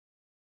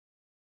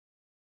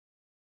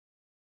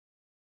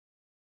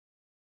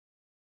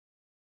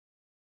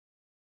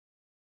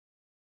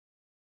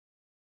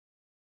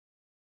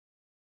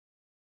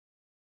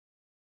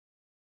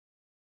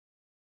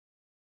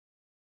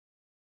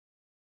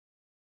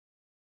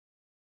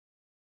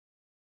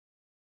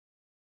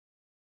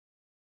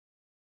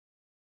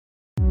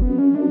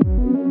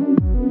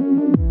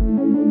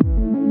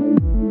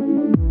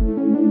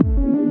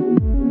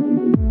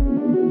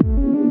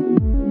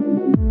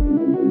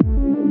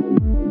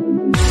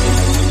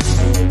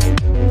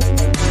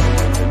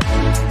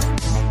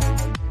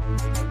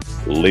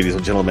Ladies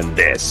and gentlemen,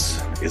 this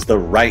is the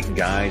Right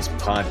Guys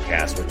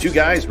podcast, where two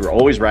guys who are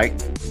always right,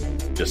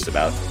 just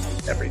about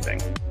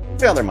everything.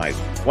 The other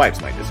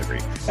wives might disagree.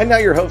 And now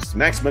your hosts,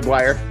 Max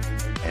McGuire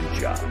and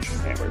Josh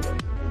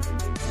Hammerling.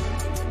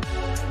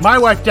 My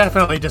wife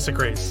definitely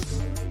disagrees.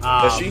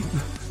 Does she?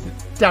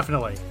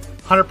 Definitely.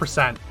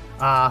 100%.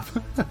 Not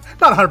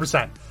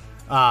 100%.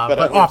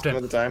 But often.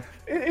 Of the time.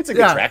 It's a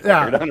good track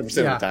record. 100% of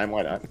the time.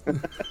 Why not?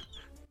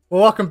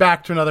 Well, welcome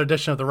back to another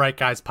edition of the Right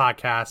Guys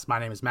podcast. My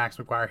name is Max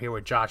McGuire here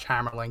with Josh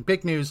Hammerling.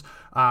 Big news.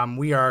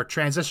 We are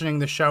transitioning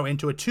the show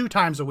into a 2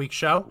 times a week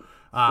show.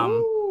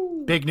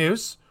 Big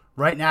news.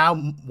 Right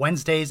now,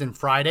 Wednesdays and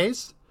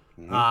Fridays.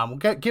 We'll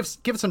give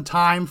some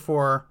time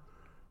for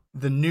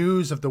the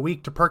news of the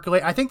week to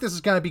percolate. I think this is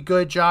going to be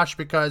good, Josh,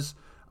 because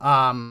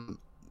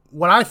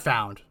what I've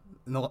found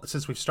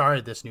since we've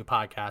started this new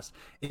podcast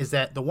is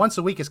that the once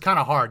a week is kind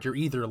of hard. You're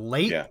either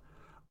late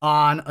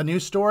on a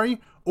news story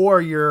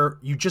or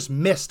you just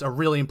missed a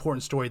really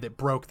important story that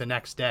broke the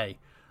next day.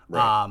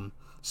 Right.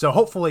 So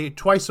hopefully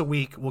twice a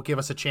week will give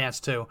us a chance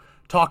to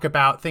talk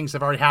about things that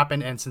have already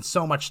happened. And since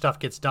so much stuff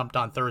gets dumped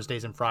on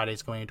Thursdays and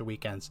Fridays going into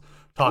weekends,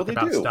 talk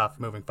about stuff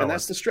moving forward. And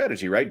that's the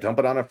strategy, right? Dump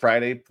it on a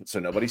Friday so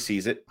nobody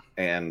sees it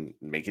and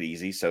make it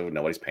easy so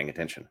nobody's paying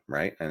attention,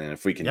 right? And then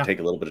if we can take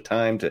a little bit of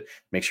time to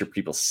make sure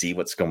people see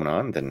what's going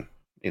on, then,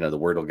 the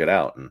word will get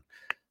out and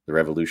the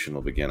revolution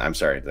will begin. I'm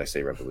sorry, did I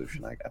say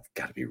revolution? I've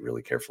got to be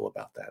really careful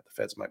about that. The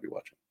feds might be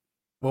watching.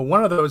 Well,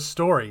 one of those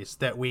stories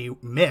that we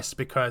missed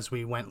because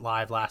we went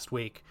live last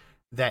week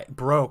that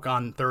broke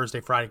on Thursday,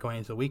 Friday, going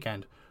into the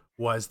weekend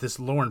was this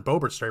Lauren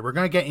Boebert story. We're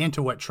going to get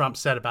into what Trump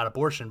said about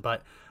abortion,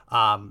 but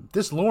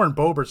this Lauren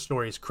Boebert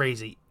story is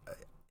crazy.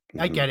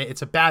 I get it.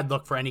 It's a bad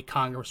look for any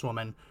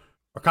congresswoman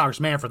or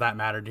congressman, for that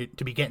matter,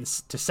 to be getting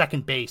to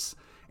second base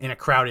in a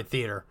crowded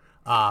theater.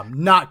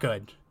 Not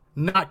good.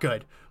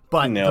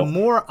 But the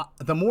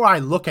more I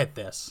look at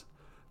this,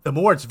 the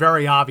more it's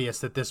very obvious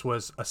that this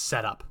was a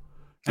setup.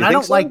 And I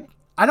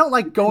don't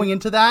like going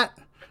into that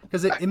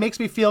because it makes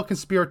me feel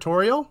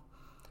conspiratorial.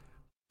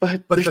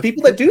 But there's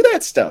people that do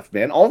that stuff,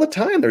 man, all the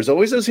time. There's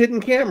always those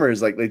hidden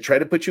cameras. Like they try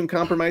to put you in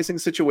compromising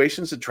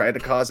situations to try to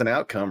cause an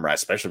outcome, right?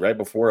 Especially right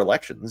before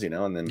elections, and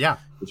then they're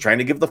trying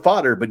to give the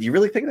fodder. But you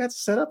really think that's a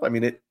setup? I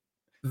mean,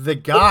 the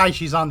guy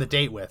she's on the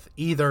date with,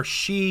 either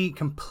she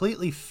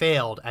completely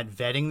failed at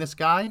vetting this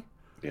guy,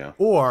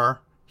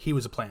 or he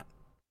was a plant.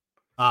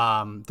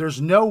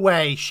 There's no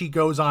way she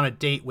goes on a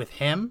date with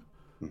him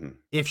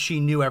if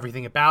she knew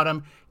everything about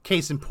him.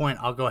 Case in point,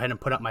 I'll go ahead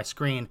and put up my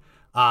screen.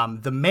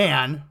 The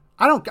man,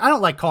 I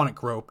don't like calling it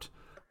groped.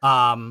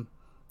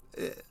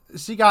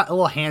 She got a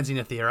little handsy in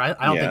the theater. I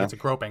don't think it's a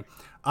groping.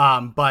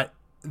 But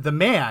the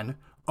man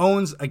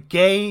owns a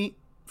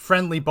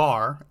gay-friendly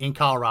bar in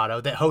Colorado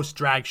that hosts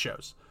drag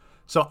shows.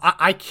 So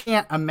I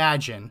can't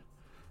imagine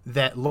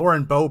that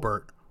Lauren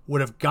Boebert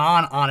would have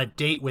gone on a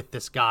date with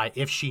this guy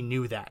if she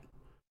knew that.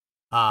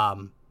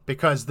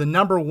 Because the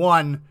number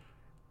one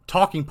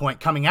talking point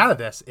coming out of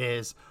this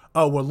is,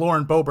 oh, well,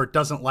 Lauren Boebert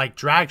doesn't like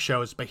drag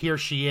shows, but here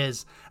she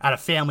is at a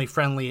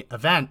family-friendly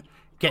event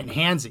getting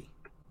handsy.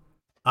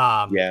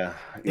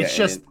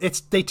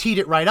 They teed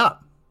it right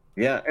up.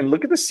 Yeah, and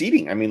look at the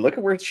seating. I mean, look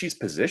at where she's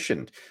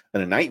positioned.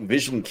 In a night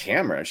vision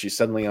camera, she's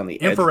suddenly on the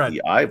infrared. Edge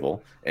of the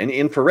eyeball. And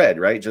infrared,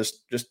 right?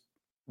 Just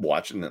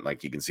watching it,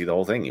 like you can see the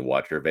whole thing. You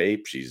watch her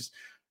vape. She's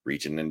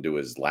reaching into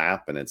his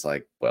lap, and it's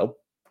like, well,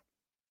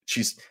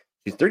 she's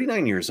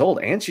 39 years old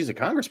and she's a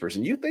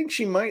congressperson. You think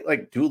she might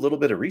like do a little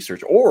bit of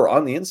research, or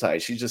on the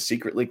inside, she's just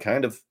secretly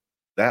kind of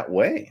that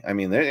way. I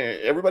mean,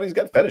 everybody's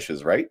got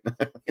fetishes, right?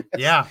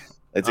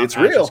 It's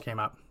real. Just came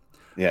up.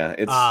 Yeah,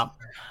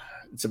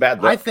 it's a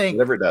bad look.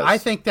 Whatever it does. I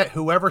think that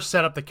whoever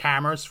set up the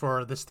cameras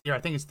for this theater,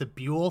 I think it's the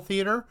Buell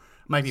Theater,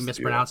 might be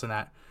mispronouncing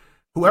that.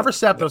 Whoever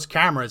set up those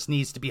cameras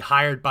needs to be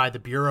hired by the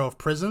Bureau of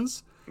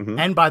Prisons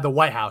and by the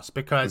White House,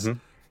 because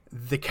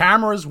the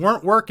cameras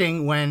weren't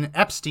working when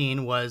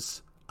Epstein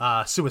was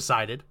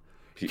suicided.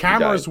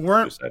 Cameras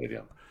weren't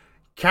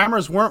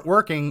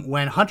working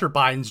when Hunter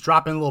Biden's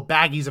dropping little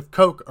baggies of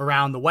coke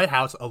around the White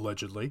House,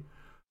 allegedly.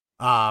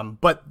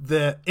 But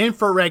the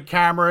infrared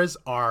cameras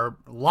are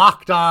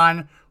locked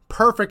on,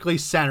 perfectly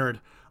centered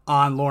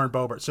on Lauren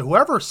Boebert. So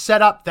whoever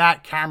set up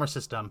that camera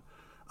system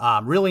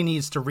really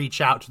needs to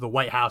reach out to the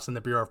White House and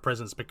the Bureau of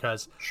Prisons,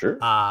 because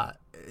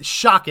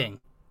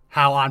shocking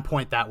how on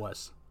point that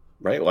was.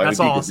 Right. Well, I would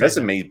be the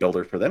resume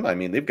builder for them. I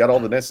mean, they've got all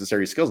the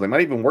necessary skills. They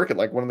might even work at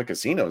like one of the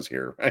casinos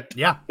here. Right?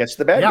 Yeah. Catch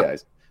the bad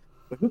guys.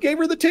 But who gave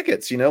her the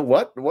tickets?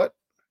 What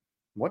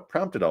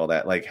prompted all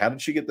that? Like, how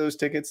did she get those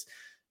tickets?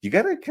 You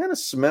got to kind of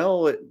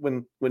smell it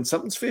when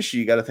something's fishy.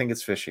 You got to think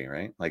it's fishy,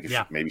 right? Like,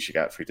 maybe she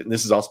got free.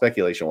 This is all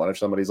speculation. What if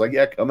somebody's like,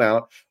 yeah, come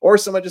out, or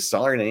somebody just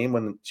saw her name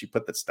when she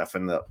put that stuff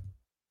in the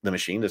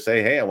machine to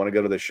say, hey, I want to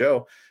go to the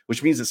show,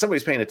 which means that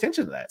somebody's paying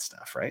attention to that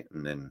stuff, right?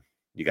 And then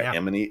you got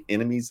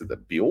enemies at the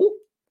Buell.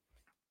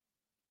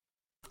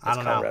 That's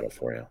Colorado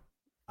for you.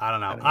 I don't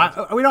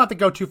know. We don't have to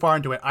go too far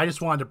into it. I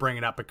just wanted to bring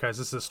it up because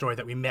this is a story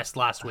that we missed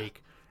last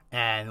week,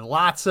 and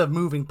lots of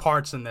moving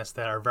parts in this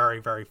that are very,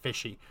 very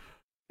fishy.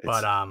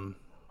 But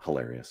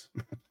hilarious.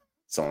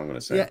 That's all I'm going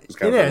to say. Yeah, it's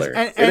kind of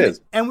hilarious. It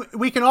is. And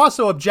we can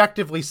also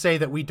objectively say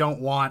that we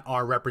don't want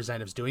our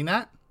representatives doing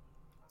that.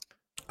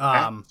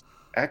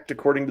 Act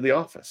according to the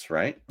office,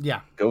 right?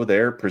 Yeah. Go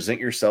there, present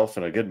yourself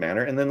in a good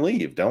manner, and then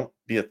leave. Don't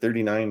be a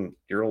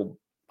 39-year-old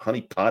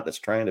honeypot that's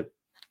trying to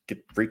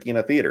get freaky in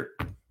a theater.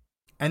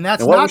 And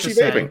that's not to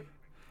say,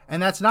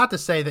 and that's not to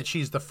say that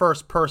she's the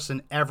first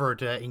person ever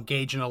to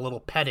engage in a little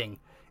petting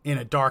in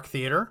a dark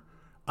theater.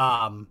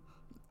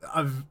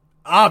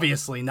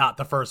 Obviously not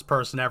the first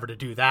person ever to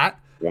do that.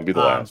 Won't be the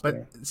last.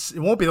 But it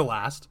won't be the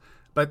last.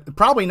 But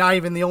probably not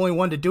even the only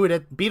one to do it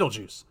at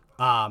Beetlejuice.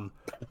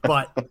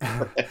 But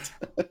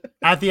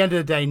at the end of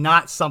the day,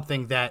 not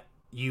something that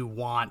you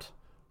want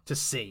to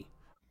see.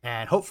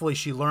 And hopefully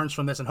she learns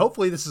from this. And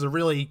hopefully this is a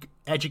really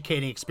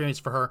educating experience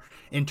for her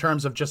in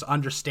terms of just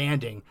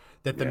understanding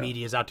that the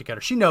media is out to get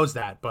her. She knows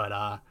that.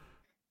 But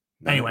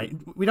anyway,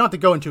 we don't have to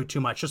go into it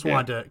too much. Just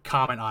wanted to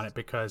comment on it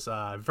because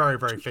very,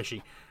 very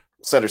fishy.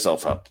 Set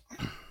herself up.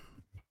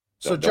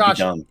 So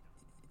Josh,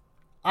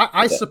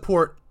 I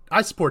support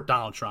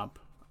Donald Trump.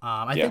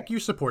 I think you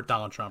support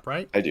Donald Trump,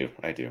 right? I do.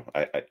 I do.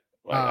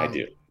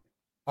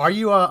 Are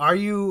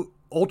you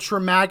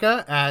ultra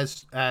MAGA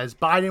as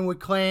Biden would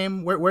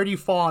claim? Where do you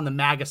fall on the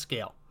MAGA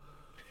scale?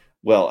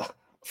 Well,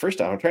 first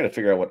off, I'm trying to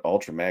figure out what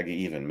ultra MAGA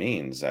even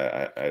means.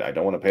 I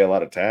don't want to pay a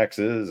lot of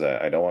taxes.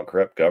 I don't want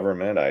corrupt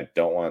government. I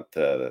don't want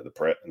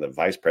the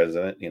vice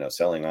president,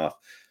 selling off.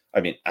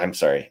 I mean, I'm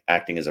sorry,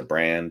 acting as a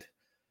brand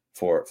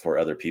for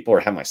other people, or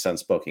have my son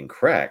smoking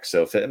crack.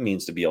 So if it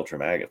means to be ultra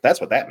MAGA, if that's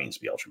what that means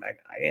to be ultra MAGA,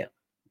 I am.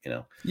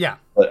 Yeah.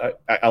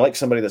 But I like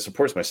somebody that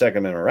supports my Second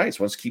Amendment rights,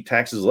 wants to keep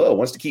taxes low,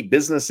 wants to keep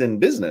business in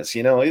business.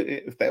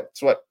 If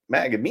that's what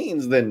MAGA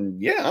means, then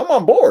yeah, I'm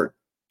on board.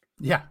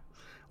 Yeah.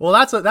 Well,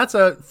 that's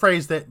a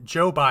phrase that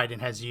Joe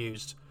Biden has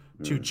used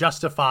to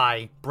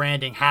justify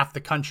branding half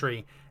the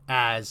country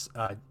as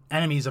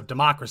enemies of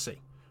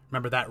democracy.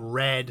 Remember that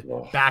red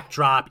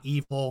backdrop,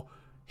 evil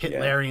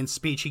Hitlerian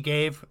speech he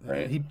gave?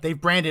 Right. They've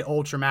branded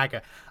ultra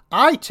MAGA.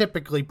 I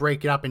typically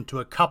break it up into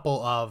a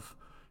couple of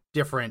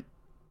different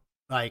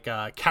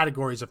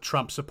categories of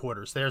Trump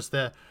supporters. There's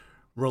the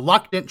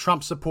reluctant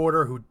Trump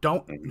supporter who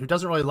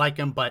doesn't really like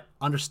him but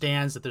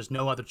understands that there's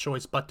no other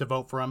choice but to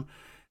vote for him.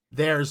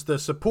 There's the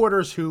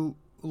supporters who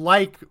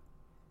like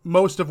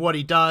most of what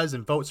he does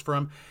and votes for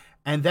him.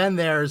 And then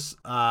there's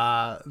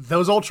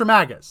those ultra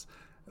MAGAs.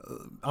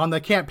 On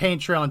the campaign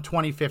trail in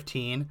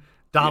 2015,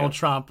 Donald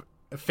Trump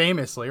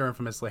famously, or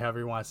infamously, however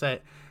you want to say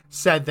it,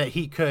 said that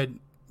he could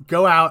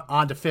go out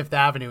onto Fifth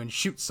Avenue and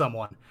shoot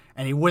someone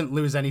and he wouldn't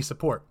lose any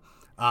support.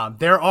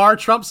 There are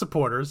Trump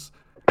supporters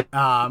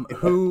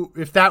who,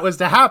 if that was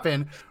to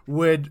happen,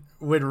 would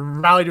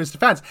rally to his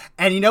defense.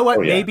 And you know what?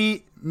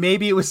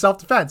 Maybe it was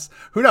self-defense.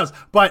 Who knows?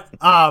 But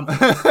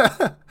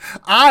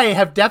I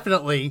have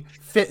definitely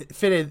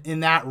fitted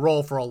in that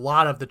role for a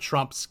lot of the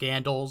Trump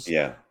scandals.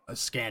 Yeah.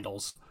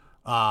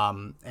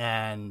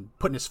 And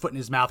putting his foot in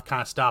his mouth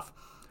kind of stuff.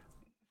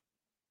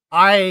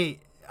 I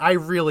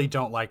really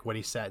don't like what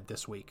he said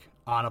this week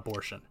on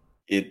abortion.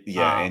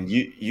 And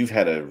you've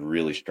had a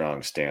really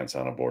strong stance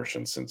on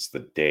abortion since the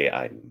day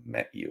I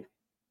met you.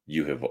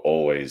 You've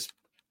always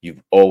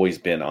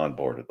been on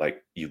board.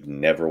 Like, you've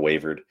never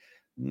wavered,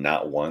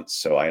 not once.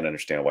 So I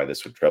understand why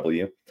this would trouble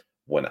you.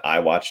 When I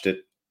watched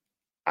it,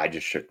 I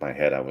just shook my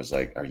head. I was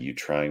like, are you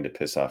trying to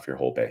piss off your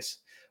whole base,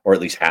 or at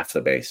least half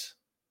the base?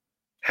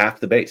 Half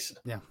the base.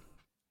 Yeah.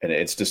 And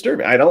it's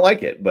disturbing. I don't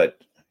like it,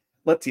 but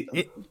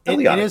it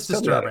is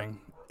disturbing.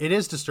 It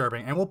is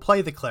disturbing. And we'll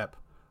play the clip.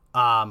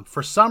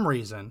 For some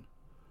reason,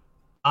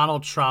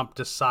 Donald Trump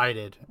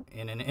decided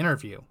in an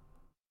interview,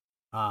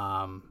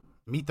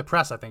 Meet the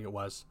Press, I think it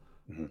was,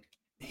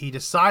 he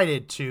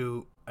decided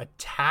to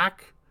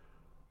attack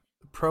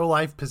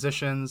pro-life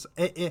positions.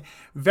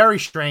 Very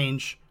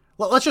strange.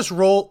 Let's just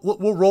roll.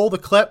 We'll roll the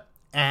clip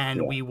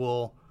and we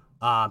will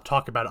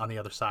talk about it on the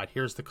other side.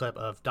 Here's the clip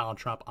of Donald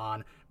Trump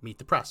on Meet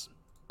the Press.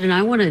 And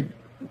I want to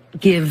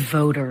give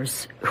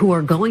voters who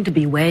are going to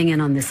be weighing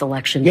in on this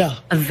election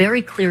a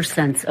very clear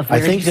sense of where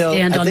you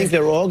stand on this. I think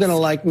they're all going to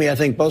like me. I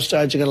think both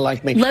sides are going to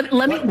like me. What's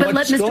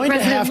going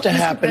to have to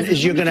happen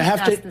is you're going to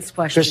have to...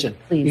 Listen,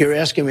 you're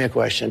asking me a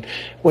question.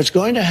 What's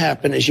going to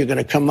happen is you're going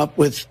to come up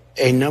with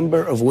a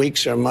number of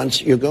weeks or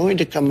months. You're going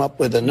to come up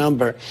with a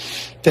number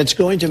that's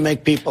going to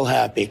make people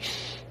happy.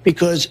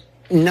 Because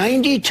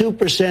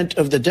 92%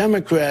 of the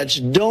Democrats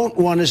don't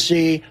want to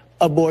see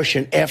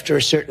abortion after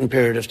a certain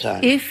period of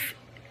time. If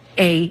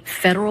a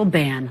federal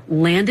ban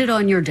landed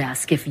on your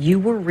desk, if you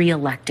were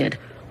reelected,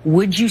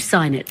 would you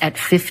sign it at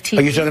 15?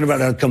 Are you talking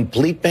about a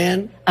complete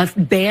ban? A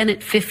ban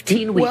at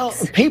 15 weeks?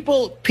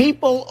 Well,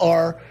 people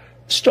are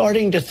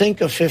starting to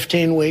think of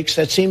 15 weeks.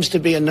 That seems to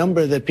be a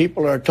number that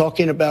people are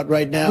talking about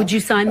right now. Would you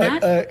sign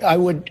that? I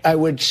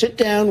would sit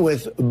down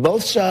with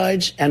both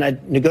sides and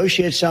I'd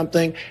negotiate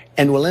something,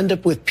 and we'll end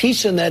up with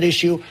peace on that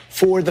issue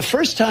for the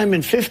first time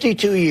in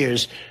 52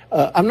 years.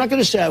 I'm not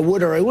going to say I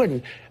would or I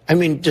wouldn't. I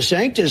mean,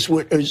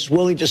 DeSantis is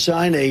willing to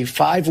sign a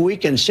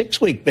 5-week and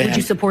 6-week ban. Would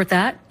you support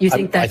that? You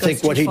think that I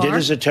think what he did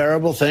is a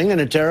terrible thing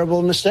and a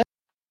terrible mistake.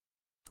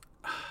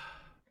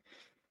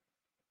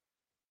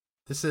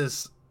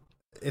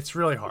 it's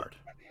really hard.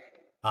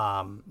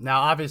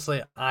 Now,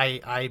 obviously,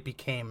 I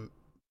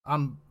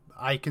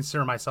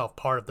consider myself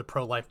part of the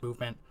pro-life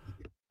movement.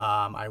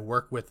 I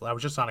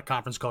was just on a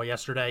conference call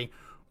yesterday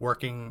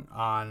working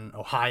on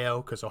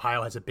Ohio, because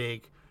Ohio has a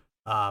big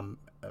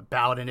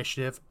ballot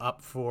initiative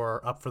up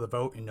for the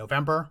vote in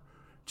November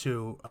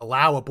to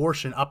allow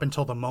abortion up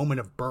until the moment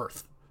of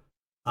birth.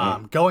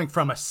 Going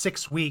from a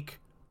 6-week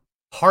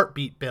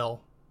heartbeat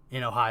bill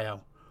in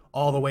Ohio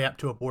all the way up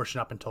to abortion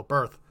up until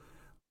birth.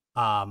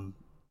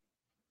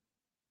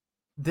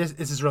 This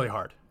is really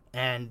hard.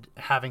 And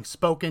having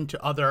spoken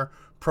to other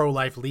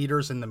pro-life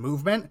leaders in the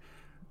movement,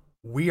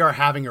 we are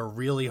having a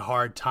really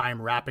hard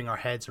time wrapping our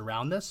heads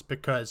around this,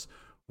 because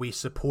we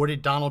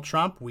supported Donald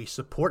Trump. We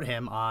support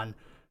him on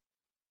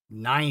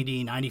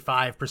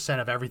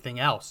 95% of everything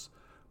else.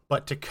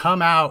 But to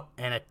come out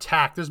and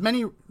attack, there's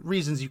many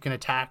reasons you can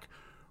attack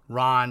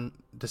Ron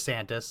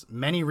DeSantis,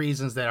 many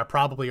reasons that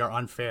probably are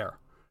unfair.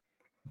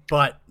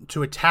 But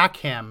to attack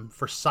him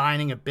for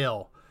signing a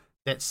bill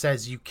that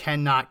says you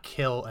cannot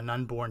kill an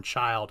unborn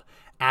child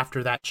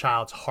after that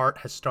child's heart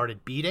has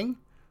started beating,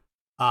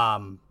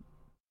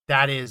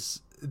 that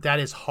is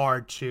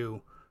hard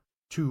to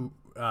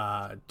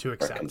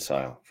accept.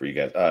 Reconcile for you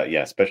guys.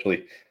 Yeah,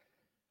 especially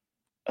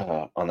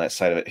on that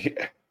side of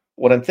it.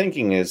 What I'm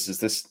thinking is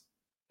this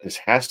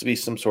has to be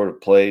some sort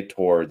of play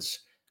towards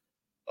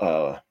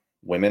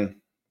women,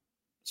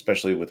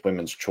 especially with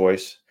women's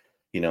choice.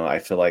 I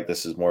feel like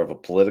this is more of a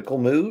political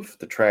move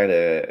to try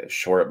to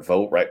shore up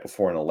vote right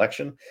before an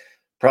election.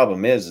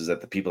 Problem is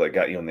that the people that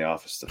got you in the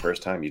office the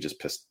first time, you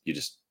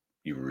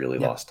really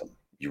lost them.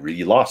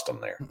 You lost them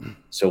there.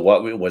 So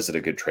what was it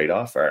a good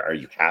trade-off? Are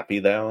you happy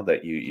though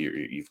that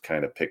you've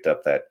kind of picked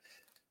up that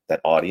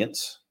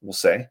audience, we'll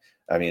say?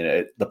 I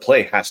mean, the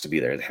play has to be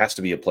there. It has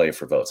to be a play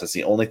for votes. That's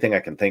the only thing I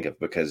can think of,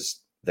 because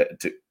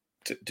to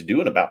do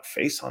an about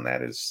face on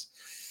that is,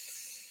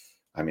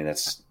 I mean,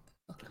 that's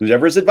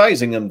whoever's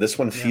advising them. This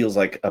one feels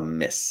like a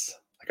miss,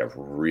 like a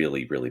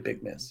really, really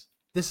big miss.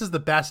 This is the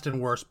best and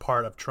worst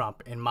part of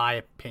Trump, in my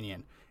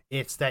opinion.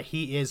 It's that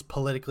he is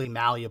politically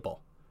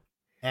malleable.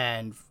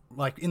 And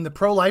like in the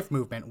pro-life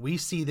movement, we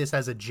see this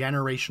as a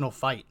generational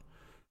fight.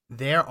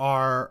 There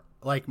are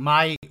like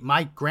my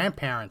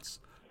grandparents,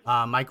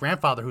 my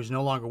grandfather, who's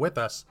no longer with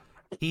us,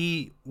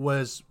 he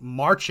was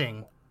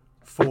marching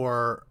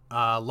for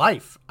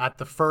life at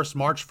the first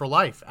March for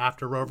Life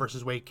after Roe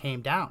versus Wade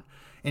came down.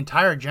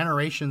 Entire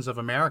generations of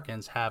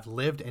Americans have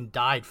lived and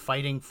died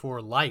fighting for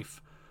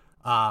life,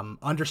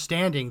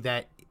 understanding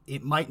that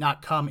it might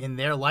not come in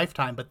their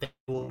lifetime, but they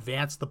will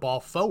advance the ball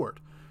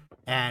forward.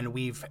 And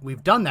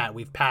we've done that.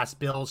 We've passed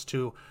bills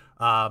to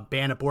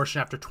ban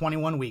abortion after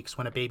 21 weeks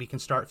when a baby can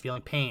start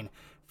feeling pain,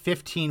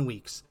 15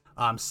 weeks,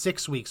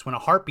 6 weeks when a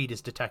heartbeat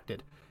is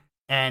detected.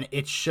 And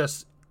it's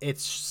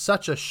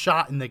such a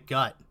shot in the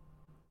gut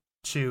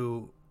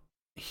to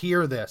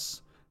hear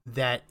this,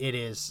 that it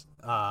is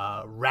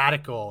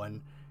radical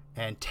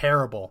and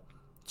terrible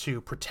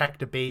to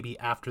protect a baby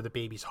after the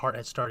baby's heart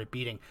has started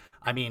beating.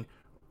 I mean,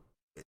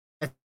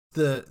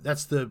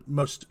 that's the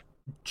most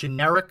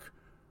generic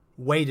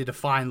way to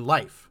define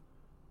life.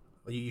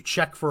 You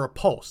check for a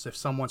pulse. If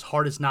someone's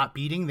heart is not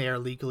beating, they are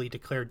legally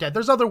declared dead.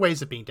 There's other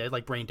ways of being dead,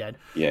 like brain dead.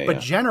 But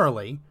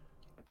generally,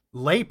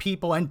 lay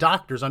people and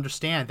doctors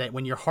understand that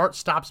when your heart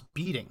stops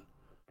beating,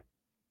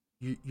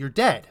 you're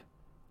dead.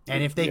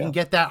 And if they can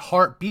get that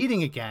heart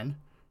beating again,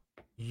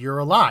 you're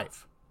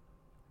alive.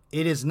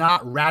 It is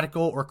not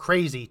radical or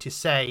crazy to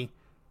say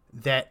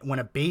that when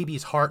a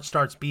baby's heart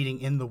starts beating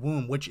in the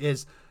womb, which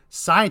is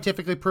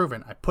scientifically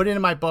proven. I put it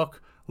in my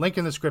book, link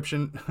in the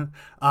description.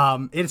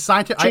 It's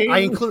scientific. I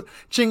include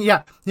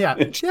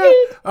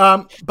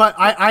but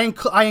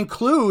I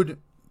include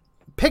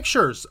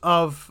pictures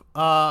of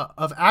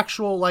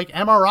actual like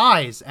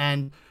MRIs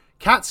and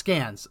CAT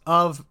scans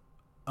of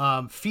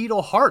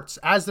fetal hearts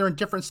as they're in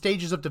different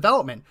stages of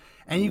development.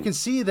 And you can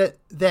see that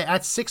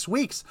at 6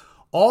 weeks,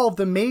 all of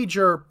the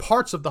major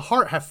parts of the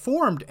heart have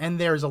formed, and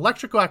there's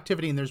electrical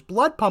activity and there's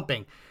blood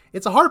pumping.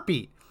 It's a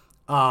heartbeat.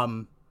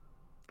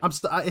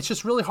 It's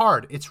just really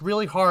hard. It's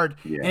really hard.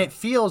 And it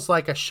feels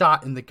like a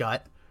shot in the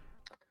gut.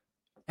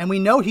 And we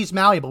know he's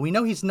malleable. We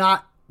know he's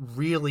not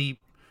really,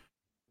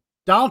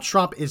 Donald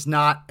Trump is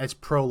not as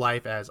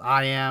pro-life as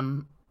I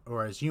am,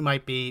 or as you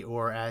might be,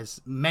 or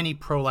as many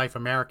pro-life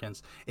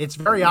Americans. It's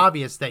very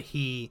obvious that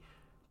he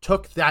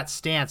took that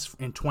stance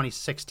in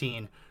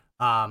 2016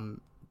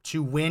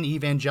 to win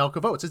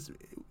evangelical votes.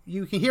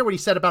 You can hear what he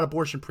said about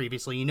abortion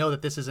previously. You know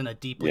that this isn't a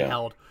deeply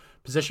held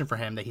position for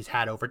him that he's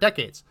had over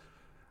decades.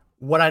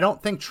 What I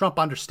don't think Trump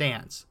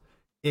understands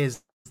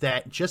is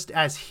that just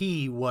as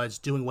he was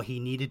doing what he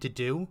needed to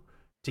do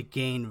to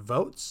gain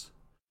votes,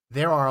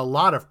 there are a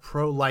lot of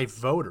pro-life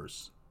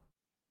voters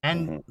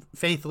and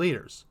faith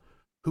leaders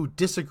who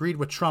disagreed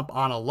with Trump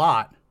on a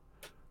lot,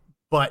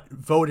 but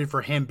voted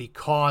for him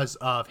because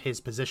of his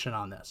position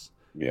on this.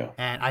 Yeah.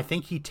 And I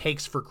think he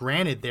takes for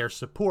granted their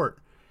support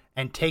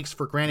and takes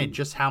for granted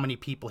just how many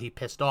people he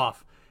pissed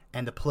off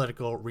and the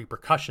political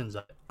repercussions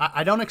of it.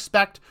 I don't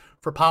expect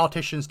for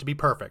politicians to be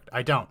perfect.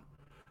 I don't.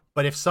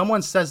 But if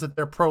someone says that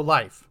they're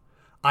pro-life,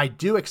 I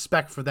do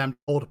expect for them to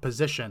hold a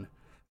position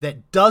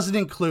that doesn't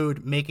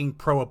include making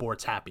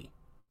pro-aborts happy.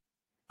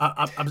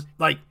 I'm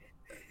like,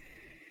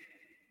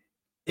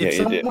 if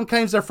someone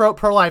claims they're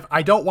pro-life,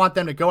 I don't want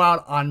them to go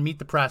out on Meet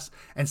the Press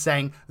and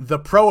saying the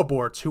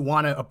pro-aborts who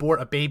want to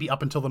abort a baby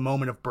up until the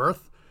moment of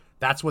birth.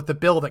 That's what the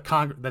bill that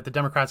the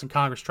Democrats in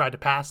Congress tried to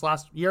pass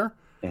last year.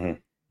 Mm-hmm.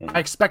 Mm-hmm. I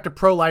expect a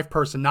pro-life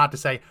person not to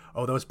say,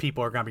 oh, those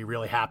people are going to be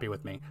really happy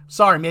with me.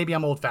 Sorry, maybe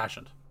I'm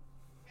old-fashioned.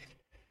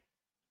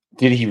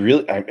 Did he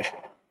really?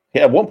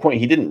 At one point,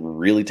 he didn't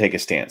really take a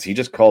stance. He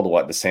just called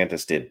what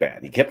DeSantis did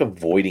bad. He kept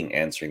avoiding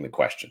answering the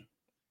question.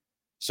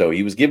 So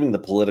he was giving the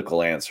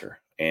political answer,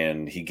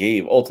 and he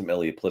gave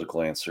ultimately a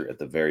political answer at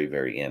the very,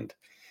 very end.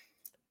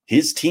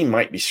 His team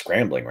might be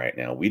scrambling right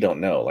now. We don't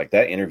know. Like,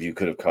 that interview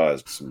could have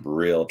caused some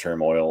real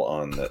turmoil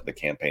on the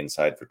campaign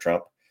side for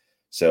Trump.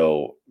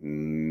 So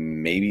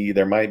maybe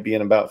there might be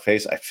an about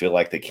face. I feel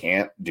like they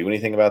can't do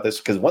anything about this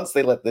because once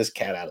they let this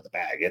cat out of the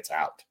bag, it's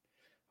out.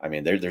 I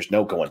mean, there's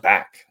no going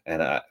back.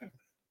 And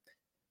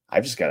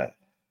I've just got to,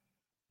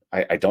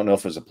 I don't know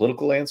if it's a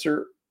political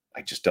answer.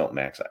 I just don't,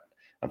 Max.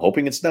 I'm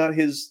hoping it's not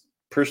his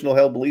personal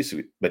held beliefs,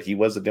 but he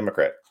was a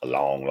Democrat a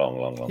long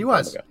time ago.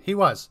 He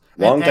was.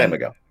 Long time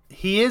ago.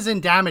 He is in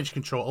damage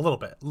control a little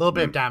bit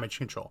of damage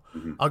control.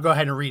 Mm-hmm. I'll go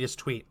ahead and read his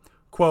tweet.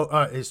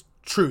 Quote, his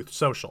Truth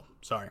Social.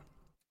 Sorry.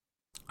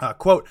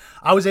 Quote,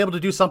 I was able to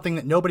do something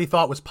that nobody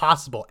thought was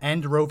possible.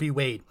 End Roe v.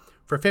 Wade.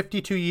 For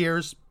 52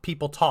 years,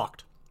 people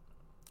talked.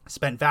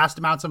 Spent vast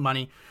amounts of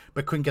money,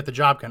 but couldn't get the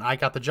job done. I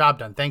got the job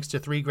done. Thanks to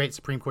 3 great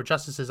Supreme Court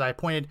justices I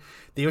appointed,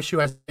 the issue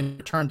has been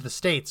returned to the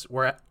states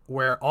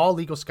where all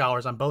legal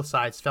scholars on both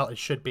sides felt it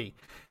should be.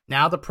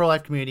 Now the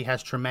pro-life community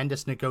has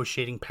tremendous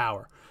negotiating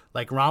power.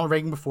 Like Ronald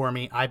Reagan before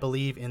me, I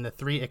believe in the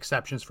 3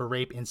 exceptions for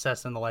rape,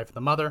 incest, and the life of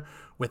the mother.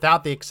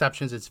 Without the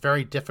exceptions, it's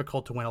very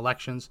difficult to win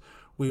elections.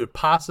 We would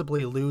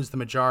possibly lose the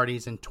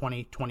majorities in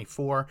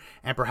 2024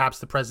 and perhaps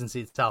the presidency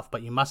itself,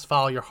 but you must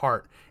follow your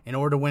heart. In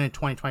order to win in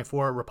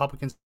 2024,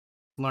 Republicans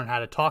learn how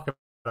to talk about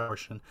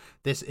abortion.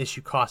 This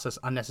issue costs us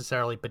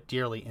unnecessarily but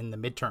dearly in the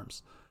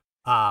midterms.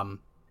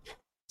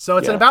 So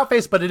it's an about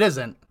face, but it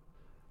isn't.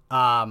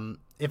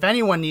 If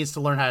anyone needs to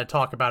learn how to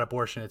talk about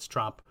abortion, it's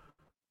Trump.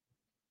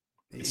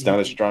 It's not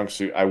a strong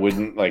suit. I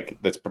wouldn't like.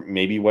 That's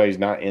maybe why he's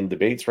not in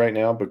debates right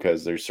now,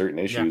 because there's certain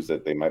issues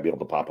that they might be able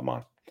to pop him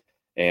on.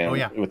 And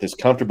with this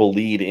comfortable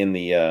lead in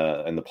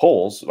the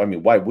polls, I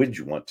mean, why would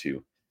you want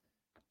to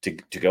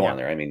go on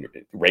there? I mean,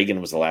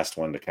 Reagan was the last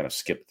one to kind of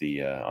skip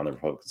on the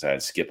Republican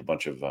side, skip a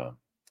bunch of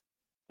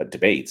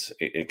debates.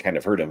 It kind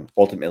of hurt him.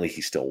 Ultimately,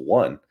 he still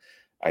won.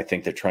 I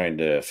think they're trying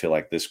to feel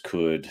like this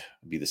could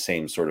be the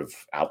same sort of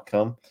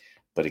outcome.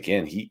 But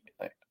again,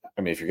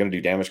 I mean, if you're going to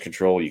do damage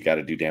control, you got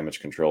to do damage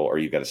control, or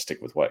you got to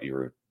stick with what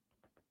you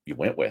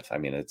went with. I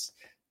mean,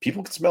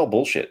 people can smell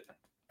bullshit.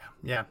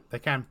 Yeah, they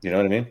can. You know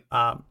what I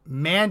mean?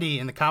 Mandy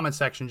in the comment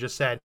section just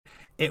said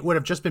it would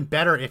have just been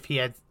better if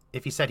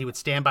he said he would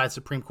stand by the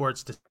Supreme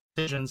Court's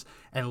decisions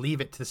and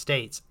leave it to the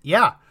states.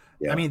 Yeah.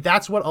 I mean,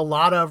 that's what a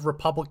lot of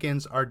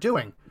Republicans are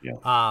doing.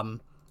 Yeah.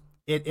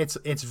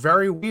 It's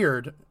very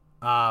weird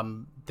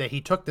that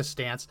he took this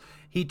stance.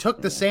 He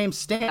took the same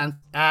stance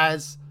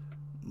as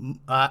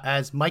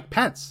Mike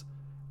Pence,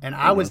 and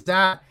I was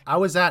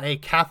at a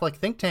Catholic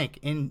think tank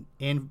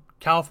in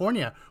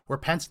California where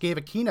Pence gave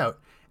a keynote,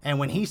 and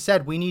when he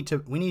said we need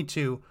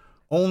to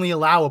only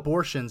allow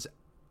abortions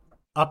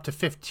up to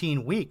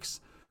 15 weeks,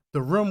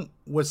 the room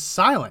was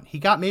silent. He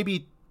got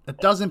maybe a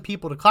dozen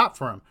people to clap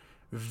for him.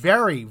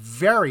 Very,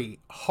 very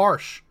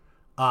harsh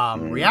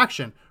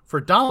reaction for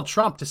Donald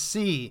Trump to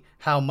see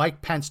how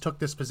Mike Pence took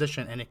this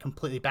position, and it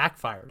completely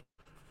backfired.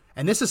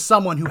 And this is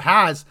someone who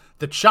has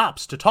the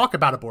chops to talk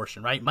about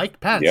abortion, right? Mike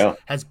Pence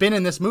has been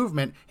in this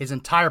movement his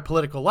entire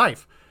political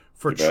life.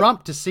 For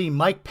Trump to see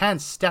Mike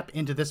Pence step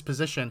into this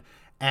position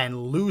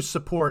and lose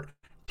support,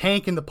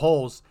 tank in the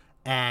polls,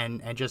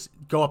 and just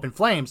go up in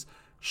flames,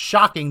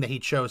 shocking that he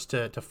chose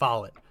to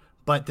follow it.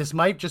 But this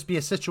might just be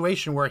a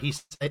situation where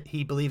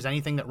he believes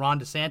anything that Ron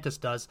DeSantis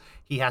does,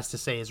 he has to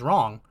say is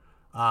wrong.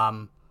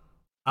 I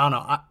don't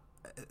know.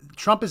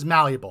 Trump is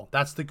malleable.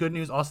 That's the good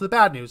news. Also the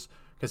bad news,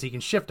 because he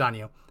can shift on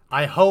you.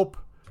 I hope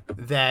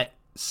that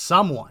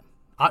someone,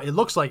 it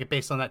looks like it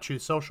based on that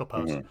Truth Social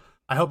post,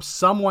 I hope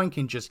someone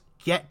can just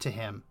get to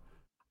him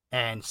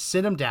and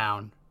sit him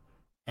down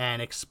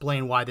and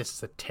explain why this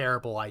is a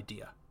terrible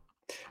idea.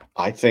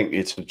 I think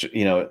it's,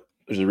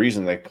 there's a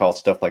reason they call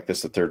stuff like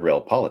this the third rail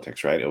of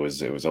politics, right? It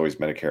was always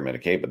Medicare,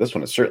 Medicaid, but this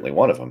one is certainly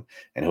one of them.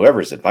 And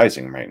whoever's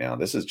advising him right now,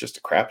 this is just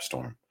a crap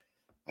storm.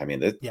 I mean,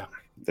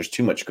 there's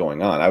too much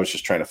going on. I was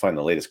just trying to find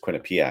the latest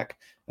Quinnipiac,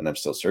 and I'm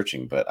still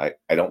searching, but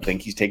I don't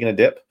think he's taken a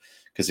dip,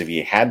 because if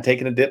he had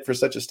taken a dip for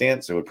such a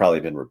stance, it would probably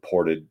have been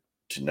reported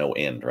to no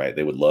end, right?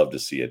 They would love to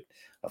see it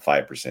a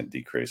 5%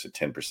 decrease, a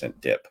 10%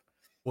 dip.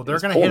 Well, they're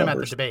going to hit him at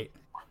the debate.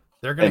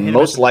 They're going to hit him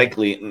most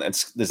likely.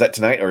 Is that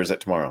tonight or is that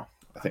tomorrow?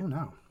 I don't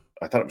know.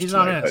 I thought it was he's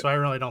tonight, not in it, so I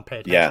really don't pay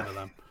attention to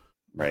them.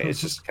 right?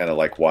 It's just kind of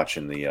like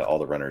watching the all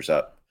the runners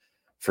up,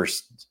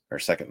 first or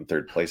second and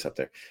third place up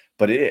there.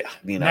 But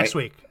next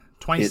week,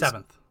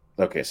 27th.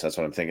 Okay, so that's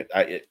what I'm thinking.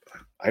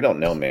 I don't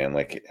know, man.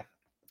 Like,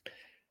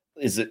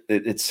 is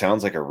it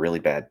sounds like a really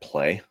bad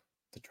play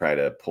to try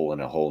to pull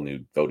in a whole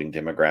new voting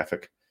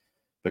demographic,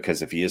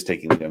 because if he is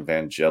taking the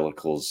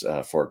evangelicals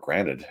for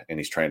granted and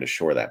he's trying to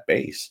shore that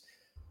base,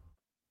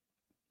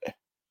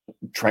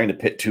 trying to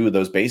pit two of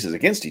those bases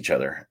against each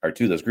other, or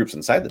two of those groups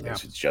inside the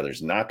base with each other,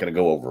 is not going to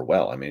go over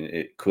well. I mean,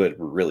 it could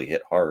really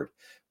hit hard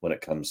when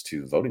it comes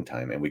to voting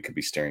time, and we could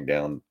be staring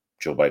down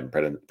Joe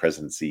Biden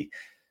presidency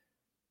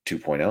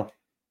 2.0.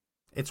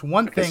 It's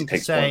one thing to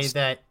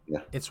say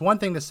it's one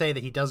thing to say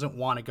that he doesn't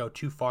want to go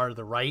too far to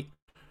the right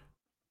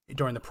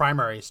during the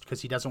primaries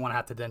because he doesn't want to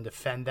have to then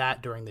defend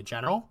that during the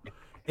general.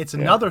 It's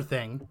another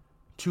thing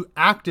to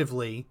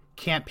actively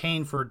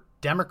campaign for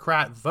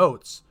Democrat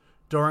votes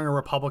during a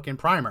Republican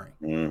primary.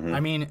 Mm-hmm. I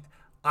mean,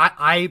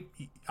 I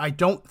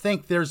don't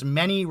think there's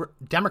many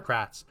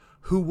Democrats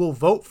who will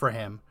vote for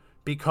him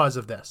because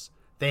of this.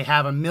 They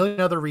have a million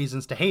other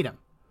reasons to hate him.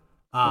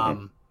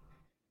 But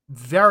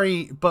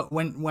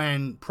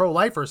when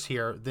pro-lifers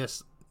hear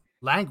this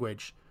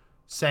language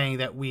saying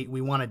that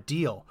we want a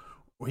deal,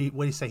 what did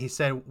he say? He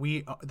said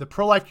the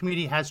pro-life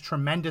community has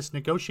tremendous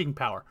negotiating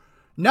power.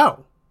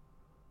 No,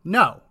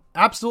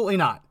 absolutely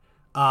not.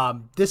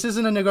 This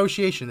isn't a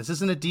negotiation. This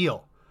isn't a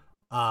deal.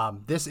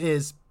 This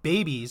is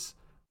babies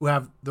who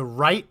have the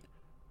right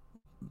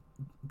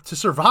to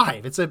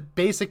survive. It's a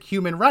basic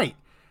human right.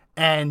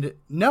 And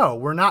no,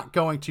 we're not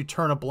going to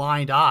turn a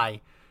blind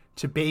eye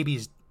to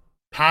babies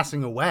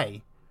passing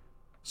away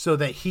so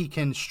that he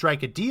can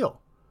strike a deal.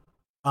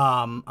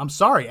 I'm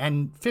sorry.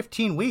 And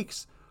 15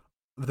 weeks,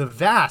 the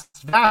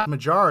vast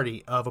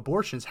majority of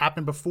abortions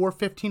happen before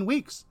 15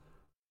 weeks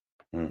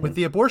with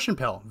the abortion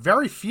pill.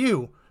 Very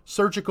few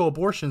surgical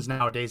abortions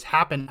nowadays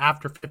happen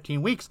after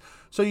 15 weeks.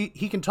 So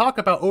he can talk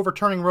about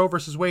overturning Roe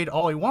versus Wade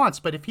all he wants,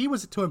 but if he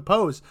was to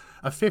impose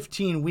a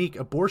 15-week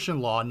abortion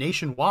law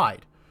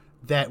nationwide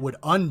that would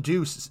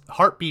undo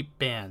heartbeat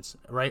bans,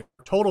 right?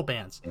 Total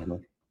bans.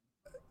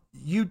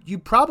 You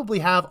probably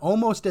have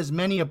almost as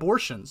many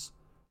abortions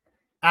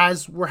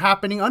as were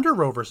happening under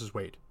Roe versus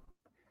Wade.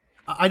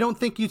 I don't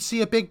think you'd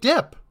see a big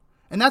dip.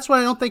 And that's what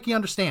I don't think he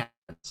understands.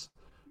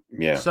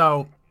 Yeah.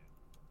 So,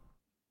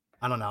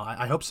 I don't know.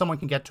 I hope someone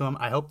can get to him.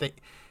 I hope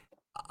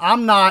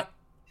I'm not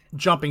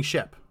jumping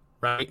ship,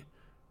 right?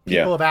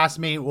 People have asked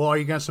me, well, are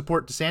you going to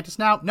support DeSantis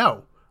now?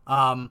 No.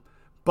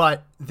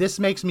 But this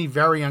makes me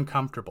very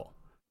uncomfortable.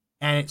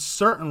 And it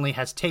certainly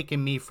has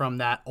taken me from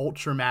that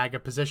ultra MAGA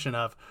position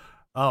of,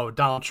 oh,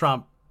 Donald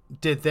Trump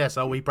did this.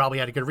 Oh, he probably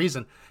had a good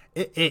reason.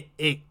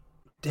 It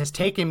has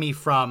taken me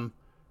from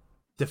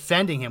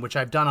defending him, which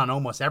I've done on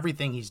almost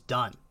everything he's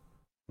done,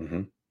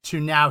 to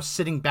now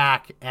sitting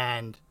back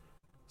and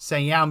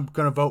saying, yeah, I'm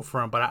going to vote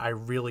for him, but I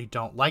really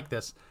don't like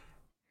this.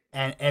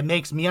 And it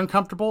makes me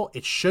uncomfortable.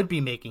 It should be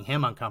making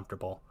him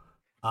uncomfortable.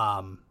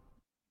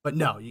 But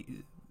no, you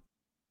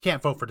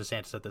can't vote for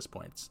DeSantis at this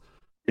point.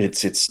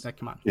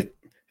 Come on. It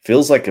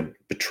feels like a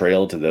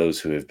betrayal to those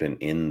who have been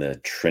in the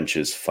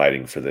trenches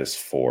fighting for this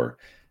for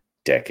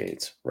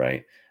decades,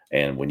 right?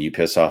 And when you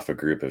piss off a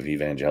group of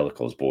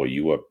evangelicals, boy,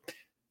 you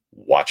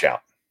watch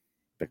out,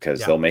 because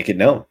they'll make it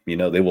known. You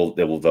know, they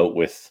will vote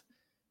with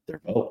their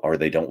vote, or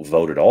they don't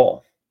vote at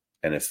all.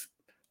 And if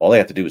all they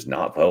have to do is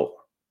not vote,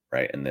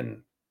 right, and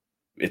then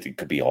it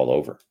could be all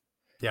over.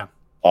 Yeah,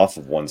 off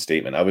of one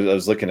statement. I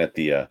was looking at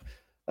the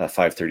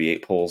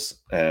 538 polls.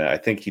 I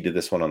think he did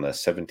this one on the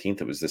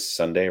 17th. It was this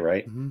Sunday,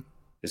 right?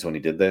 Is when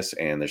he did this,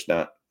 and there's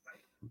not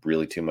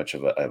really too much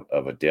of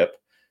a dip.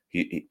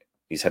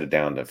 He's headed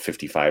down to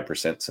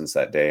 55% since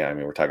that day. I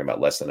mean, we're talking about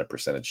less than a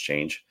percentage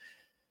change.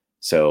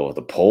 So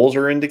the polls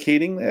are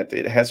indicating that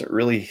it hasn't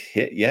really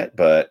hit yet,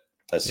 but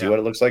let's see what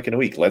it looks like in a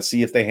week. Let's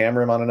see if they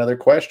hammer him on another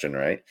question,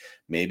 right?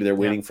 Maybe they're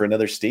waiting for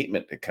another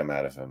statement to come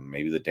out of him.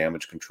 Maybe the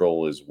damage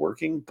control is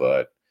working,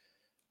 but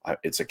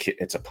it's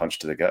a punch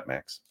to the gut,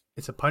 Max.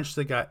 It's a punch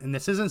to the gut, and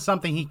this isn't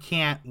something he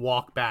can't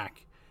walk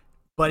back.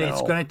 But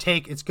it's going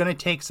to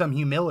take some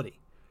humility.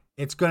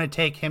 It's going to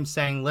take him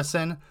saying,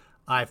 "Listen,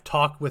 I've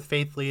talked with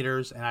faith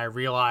leaders, and I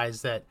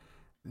realize that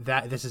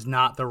this is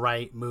not the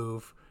right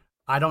move."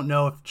 I don't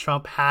know if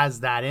Trump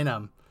has that in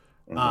him.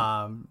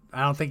 I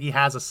don't think he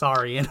has a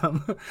sorry in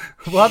him.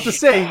 We'll have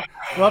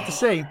to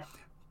see.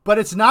 But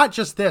it's not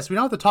just this. We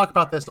don't have to talk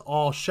about this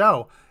all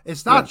show.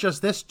 It's not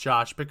just this,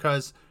 Josh,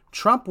 because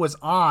Trump was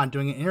on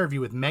doing an interview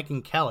with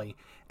Megyn Kelly,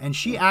 and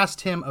she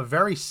asked him a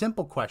very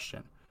simple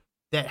question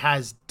that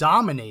has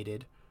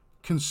dominated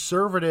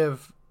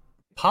conservative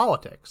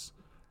politics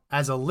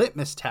as a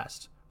litmus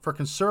test for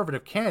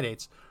conservative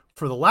candidates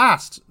for the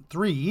last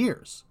 3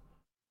 years.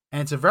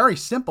 And it's a very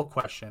simple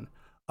question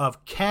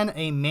of, can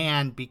a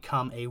man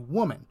become a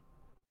woman?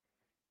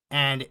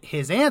 And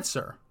his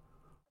answer,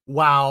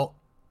 while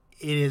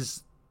it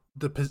is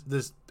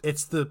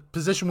it's the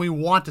position we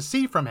want to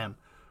see from him,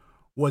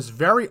 was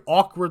very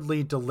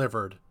awkwardly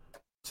delivered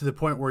to the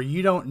point where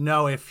you don't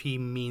know if he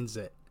means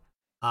it.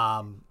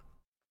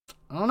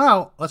 I don't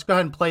know. Let's go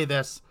ahead and play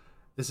this.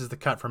 This is the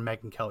cut from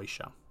Megyn Kelly's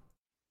show.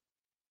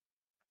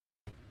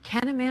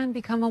 Can a man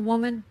become a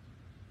woman?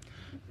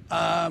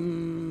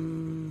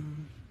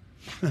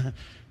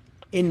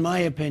 In my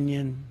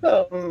opinion, you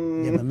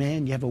have a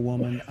man, you have a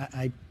woman.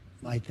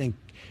 I think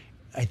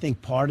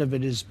part of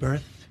it is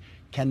birth.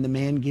 Can the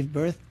man give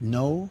birth?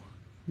 No.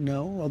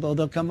 Although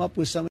they'll come up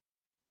with some.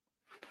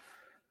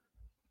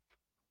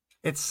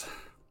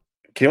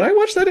 Can I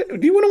watch that?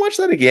 Do you want to watch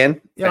that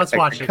again? Yeah, let's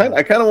watch it.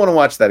 I kind of want to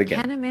watch that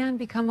again. Can a man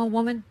become a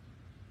woman?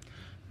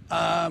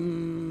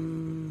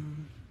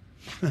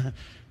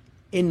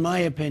 In my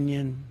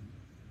opinion,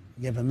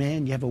 you have a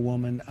man, you have a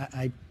woman.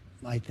 I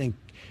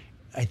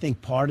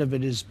think part of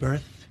it is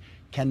birth.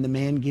 Can the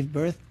man give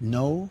birth?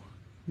 No.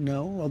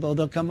 Although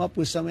they'll come up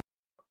with some.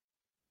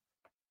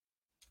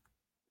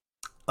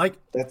 Like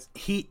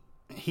he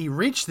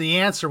reached the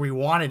answer we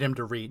wanted him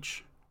to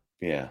reach.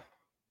 Yeah.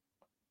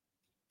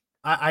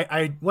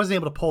 I wasn't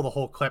able to pull the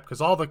whole clip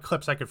because all the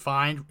clips I could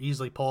find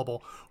easily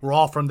pullable were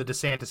all from the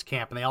DeSantis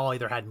camp, and they all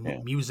either had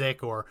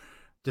music or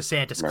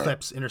DeSantis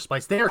clips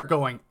interspliced. They're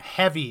going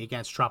heavy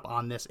against Trump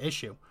on this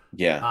issue.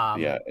 Yeah,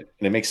 and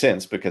it makes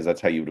sense because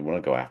that's how you would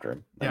want to go after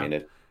him. I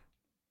mean,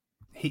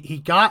 he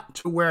got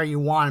to where you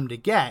want him to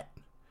get,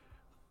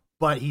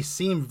 but he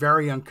seemed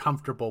very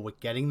uncomfortable with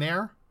getting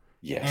there.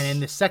 Yes. And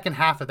in the second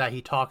half of that,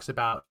 he talks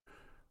about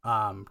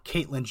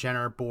Caitlyn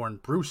Jenner,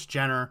 born Bruce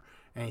Jenner,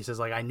 and he says,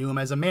 like, I knew him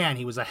as a man.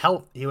 He was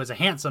a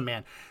handsome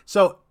man.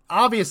 So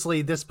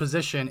obviously, this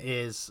position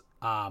is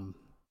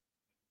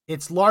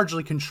it's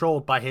largely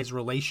controlled by his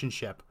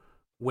relationship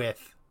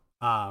with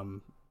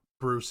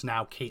Bruce,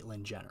 now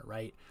Caitlyn Jenner,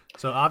 right?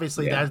 So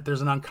obviously,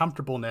 there's an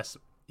uncomfortableness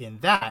in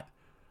that.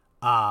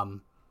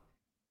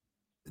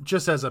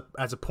 Just as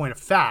a point of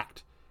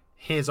fact,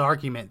 his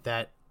argument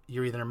that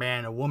you're either a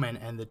man or a woman,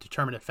 and the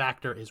determinant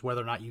factor is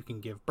whether or not you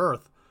can give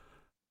birth.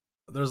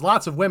 There's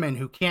lots of women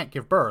who can't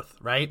give birth,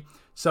 right?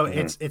 So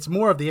it's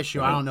more of the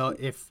issue. I don't know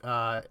if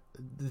the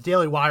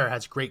Daily Wire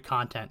has great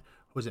content.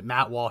 Was it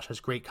Matt Walsh has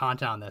great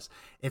content on this?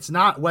 It's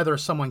not whether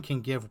someone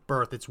can give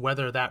birth. It's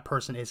whether that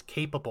person is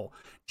capable,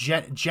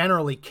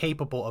 generally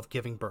capable of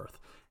giving birth.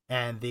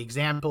 And the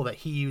example that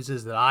he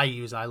uses that I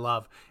use, I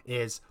love,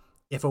 is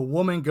if a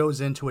woman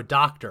goes into a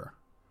doctor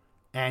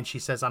and she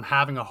says, I'm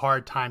having a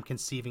hard time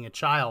conceiving a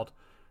child,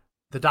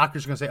 the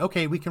doctor's going to say,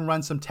 okay, we can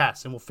run some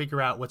tests and we'll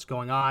figure out what's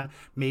going on.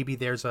 Maybe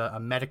there's a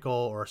medical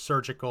or a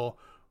surgical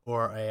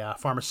or a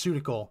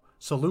pharmaceutical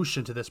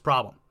solution to this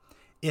problem.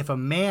 If a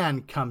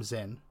man comes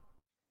in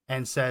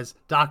and says,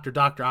 doctor,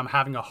 I'm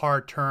having a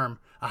hard time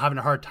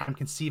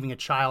conceiving a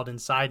child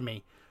inside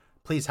me,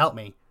 please help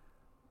me,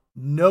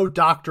 no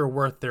doctor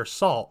worth their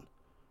salt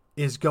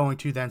is going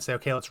to then say,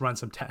 okay, let's run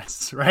some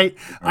tests, right?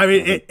 I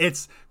mean,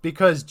 it's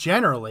because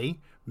generally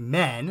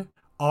men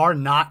are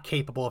not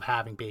capable of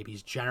having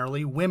babies.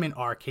 Generally, women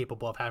are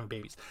capable of having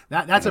babies.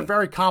 That's a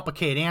very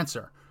complicated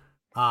answer.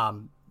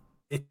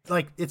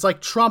 It's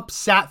like Trump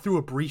sat through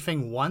a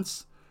briefing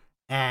once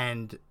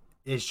and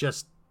is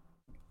just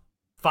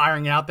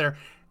firing it out there.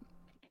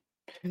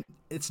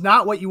 It's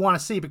not what you want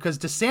to see because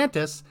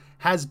DeSantis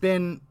has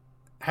been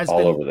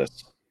all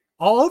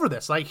over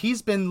this. Like,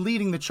 he's been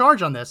leading the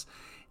charge on this.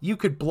 You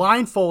could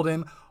blindfold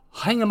him,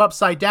 hang him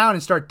upside down,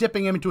 and start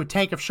dipping him into a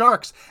tank of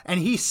sharks,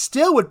 and he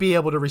still would be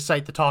able to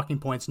recite the talking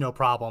points, no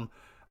problem.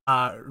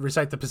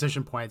 Recite the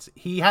position points.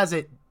 He has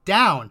it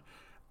down.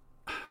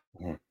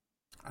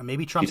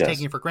 Maybe Trump's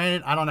taking it for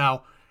granted. I don't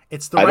know.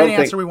 It's the right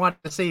answer we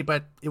wanted to see,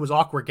 but it was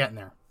awkward getting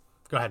there.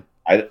 Go ahead.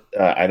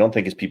 I don't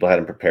think his people had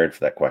him prepared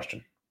for that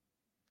question.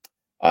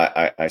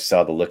 I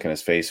saw the look in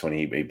his face when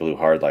he blew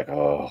hard, like,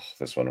 oh,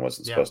 this one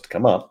wasn't supposed to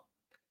come up.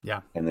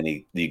 Yeah. And then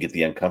you get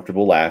the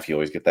uncomfortable laugh. You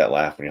always get that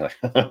laugh when you're like,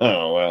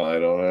 oh, well, I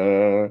don't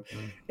know.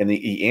 And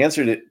he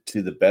answered it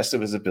to the best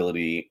of his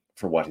ability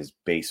for what his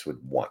base would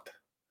want.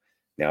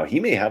 Now,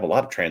 he may have a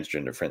lot of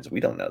transgender friends. We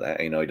don't know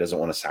that. He doesn't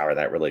want to sour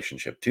that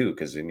relationship too,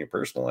 because in your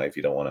personal life,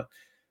 you don't want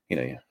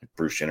to,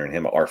 Bruce Jenner and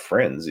him are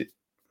friends.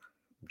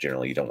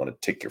 Generally, you don't want to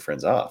tick your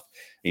friends off.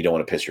 You don't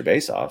want to piss your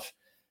base off.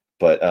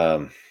 But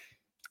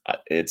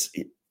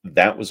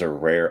that was a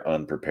rare,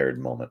 unprepared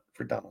moment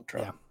for Donald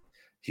Trump. Yeah.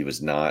 He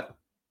was not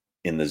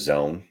in the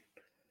zone,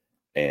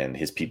 and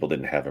his people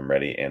didn't have him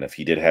ready. And if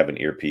he did have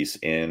an earpiece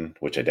in,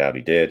 which I doubt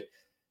he did,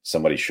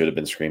 somebody should have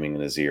been screaming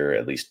in his ear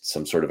at least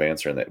some sort of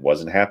answer, and that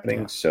wasn't happening.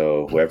 Yeah.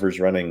 So whoever's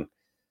running,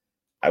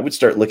 I would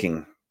start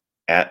looking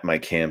at my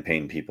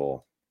campaign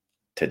people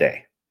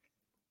today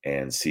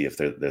and see if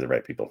they're the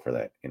right people for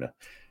that.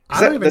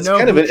 That's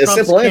kind of a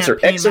simple answer.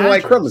 X and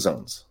Y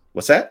chromosomes.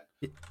 What's that?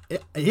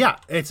 Yeah,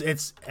 it's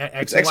X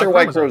or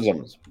Y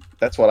chromosomes.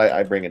 That's what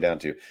I bring it down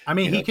to. I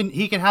mean,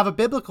 he can have a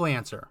biblical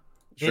answer.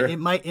 Sure. It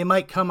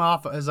might come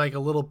off as like a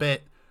little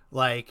bit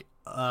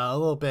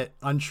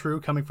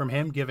untrue coming from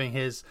him, giving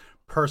his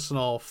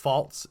personal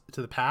faults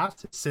to the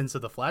past, sins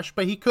of the flesh.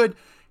 But he could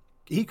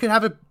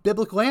have a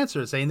biblical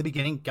answer, say in the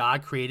beginning,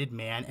 God created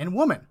man and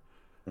woman.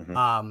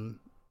 Mm-hmm.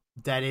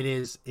 That it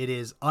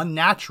is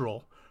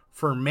unnatural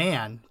for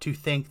man to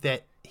think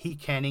that he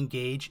can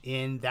engage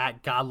in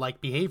that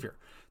godlike behavior.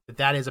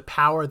 that is a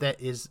power that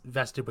is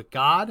vested with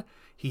God.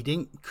 He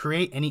didn't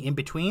create any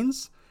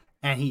in-betweens,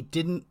 and he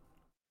didn't.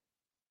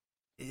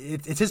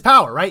 It's his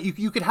power, right?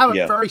 You could have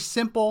a very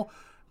simple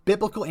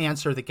biblical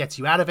answer that gets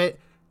you out of it,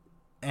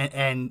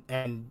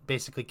 and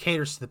basically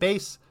caters to the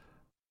base.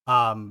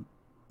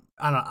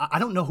 I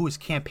don't know who his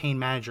campaign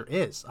manager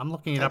is. I'm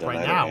looking it up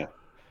right now. Yeah.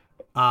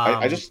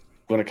 I just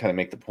want to kind of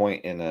make the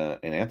point in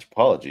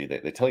anthropology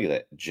that they tell you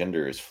that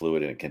gender is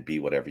fluid and it can be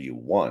whatever you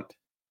want.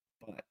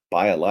 But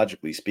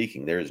biologically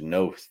speaking, there is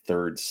no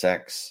third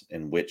sex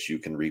in which you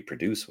can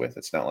reproduce with.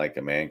 It's not like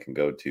a man can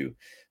go to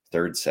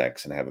third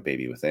sex and have a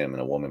baby with him,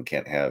 and a woman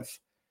can't have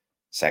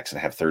sex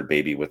and have third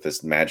baby with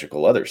this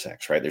magical other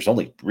sex, right? There's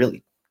only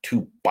really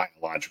two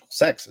biological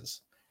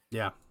sexes.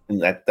 Yeah.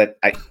 And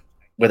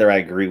whether I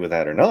agree with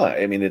that or not,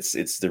 I mean, it's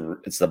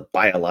the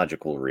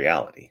biological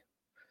reality.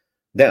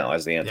 Now,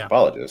 as the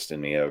anthropologist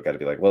in me, I've got to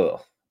be like,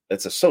 well,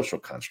 it's a social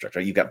construct,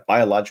 right? You've got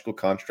biological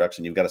constructs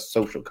and you've got a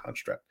social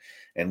construct.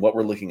 And what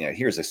we're looking at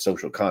here is a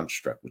social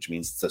construct, which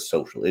means it's a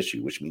social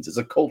issue, which means it's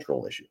a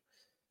cultural issue.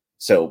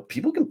 So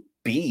people can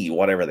be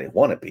whatever they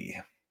want to be.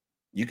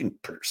 You can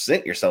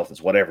present yourself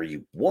as whatever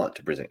you want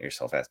to present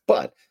yourself as,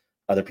 but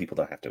other people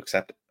don't have to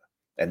accept it.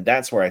 And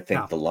that's where I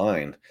think the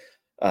line,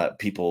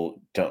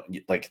 people don't,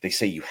 like, they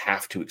say you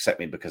have to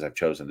accept me because I've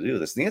chosen to do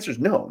this. The answer is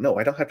no,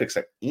 I don't have to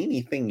accept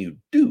anything you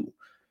do,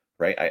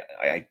 right?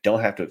 I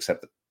don't have to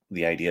accept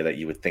the idea that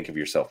you would think of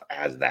yourself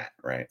as that,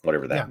 right?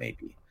 Whatever that may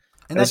be.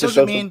 And that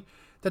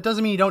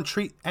doesn't mean you don't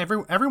treat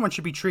everyone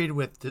should be treated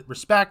with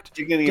respect,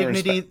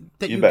 dignity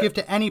that you give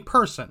to any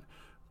person.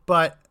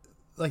 But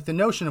like the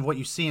notion of what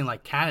you see in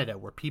like Canada,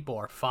 where people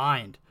are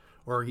fined,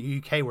 or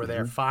UK where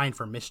they're fined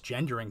for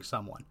misgendering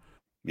someone.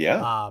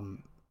 Yeah.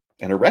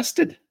 And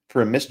arrested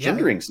for a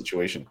misgendering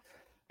situation.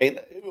 And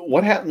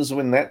what happens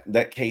when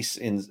that case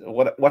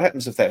what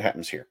happens if that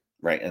happens here,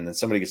 right? And then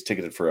somebody gets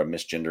ticketed for a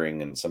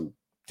misgendering in some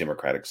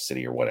democratic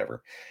city or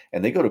whatever,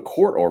 and they go to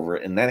court over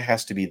it, and that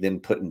has to be then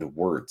put into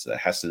words. That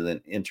has to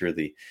then enter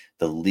the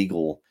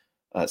legal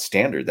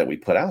standard that we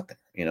put out there,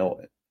 you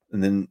know.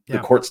 And then the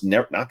court's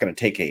not going to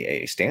take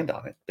a stand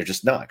on it. They're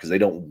just not, because they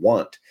don't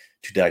want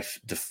to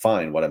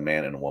define what a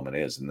man and a woman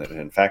is. And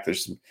in fact,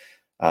 there's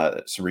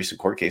some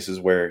recent court cases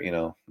where, you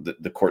know,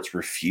 the courts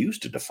refuse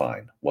to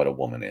define what a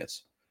woman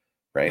is,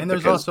 right? And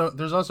there's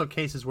also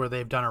cases where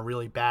they've done a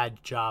really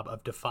bad job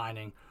of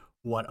defining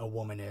what a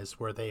woman is,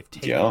 where they've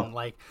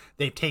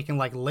taken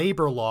like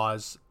labor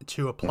laws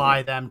to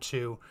apply them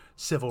to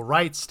civil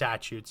rights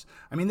statutes.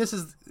 I mean, this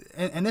is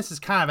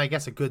kind of, I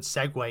guess, a good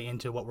segue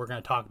into what we're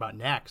going to talk about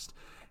next.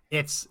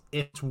 It's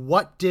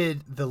what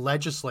did the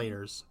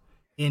legislators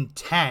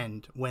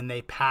intend when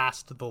they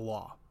passed the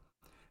law?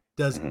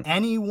 Does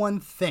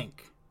anyone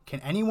can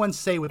anyone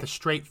say with a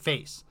straight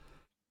face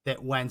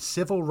that when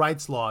civil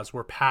rights laws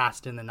were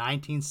passed in the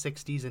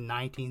 1960s and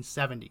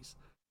 1970s,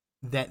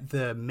 that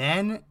the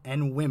men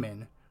and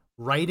women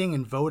writing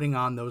and voting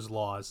on those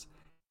laws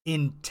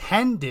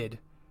intended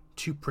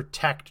to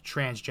protect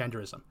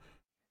transgenderism?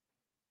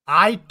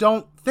 I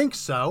don't think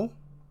so.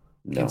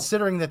 No.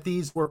 Considering that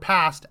these were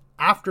passed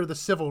after the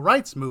civil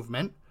rights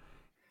movement,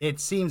 it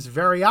seems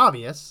very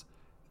obvious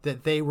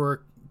that they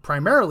were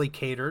primarily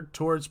catered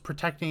towards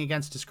protecting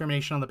against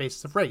discrimination on the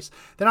basis of race.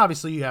 Then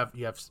obviously you have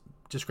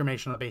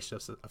discrimination on the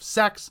basis of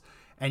sex.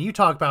 And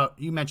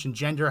you mentioned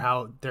gender,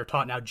 how they're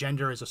taught now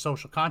gender is a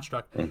social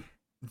construct.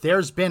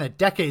 There's been a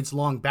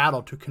decades-long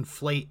battle to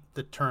conflate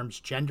the terms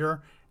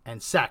gender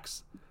and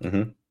sex.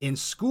 In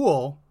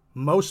school,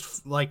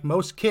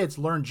 most kids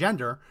learn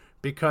gender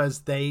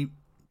because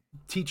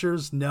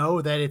teachers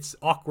know that it's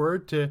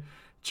awkward to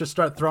just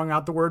start throwing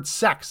out the word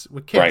sex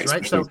with kids,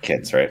 right? So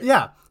kids, right?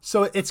 Yeah.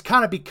 So it's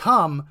kind of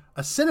become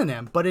a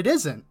synonym, but it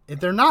isn't.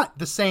 They're not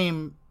the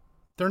same.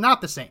 They're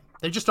not the same.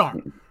 They just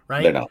aren't,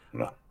 right? They're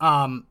not.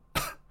 No.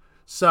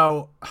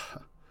 So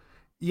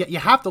you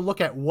have to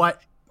look at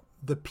what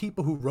the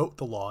people who wrote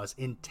the laws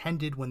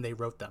intended when they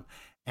wrote them.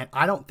 And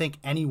I don't think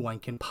anyone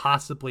can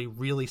possibly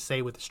really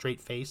say with a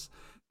straight face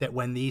that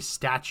when these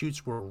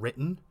statutes were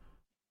written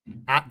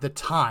at the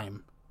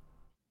time,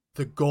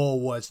 the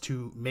goal was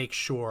to make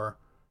sure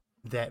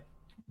that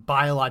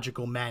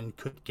biological men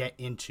could get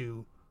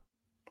into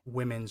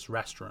women's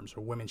restrooms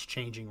or women's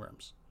changing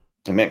rooms.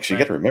 And Max, you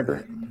got to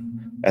remember,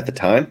 at the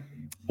time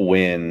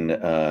when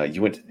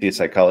you went to see a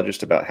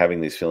psychologist about having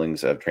these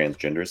feelings of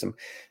transgenderism,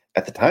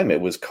 at the time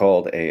it was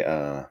called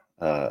a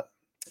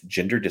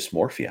gender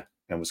dysmorphia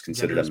and was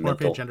considered a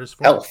mental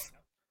health,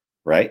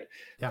 right?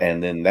 Yeah.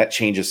 And then that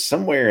changes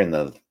somewhere in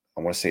I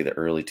want to say the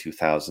early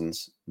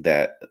 2000s,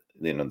 that,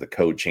 you know, the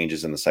code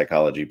changes in the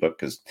psychology book,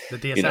 because the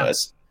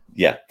DSM.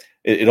 You know,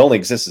 it only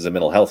exists as a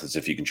mental health as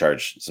if you can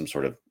charge some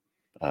sort of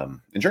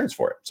insurance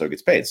for it, so it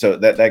gets paid. So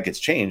that gets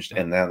changed,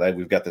 and now that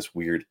we've got this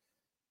weird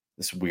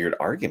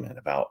argument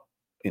about,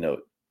 you know,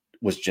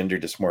 was gender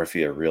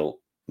dysmorphia a real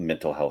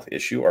mental health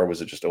issue, or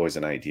was it just always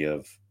an idea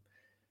of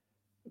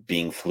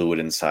being fluid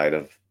inside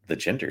of the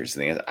genders?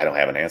 And I don't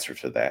have an answer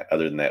to that,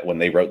 other than that when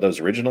they wrote those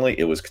originally,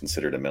 it was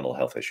considered a mental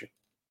health issue.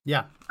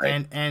 Yeah.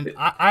 Right? And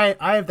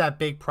I have that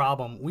big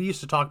problem. We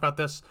used to talk about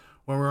this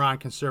when we were on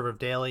Conservative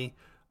Daily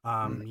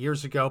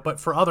years ago, but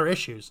for other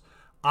issues.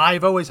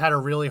 I've always had a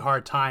really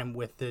hard time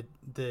with the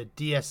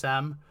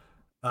DSM,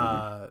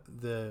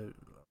 the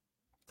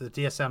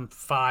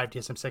DSM-5,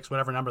 DSM-6,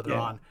 whatever number they're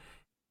on,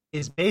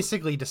 is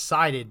basically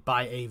decided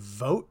by a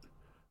vote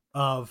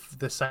of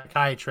the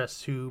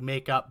psychiatrists who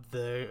make up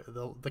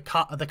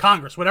the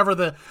Congress, whatever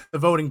the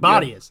voting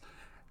body is.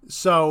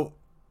 So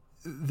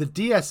the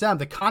DSM,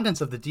 the contents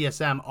of the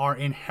DSM are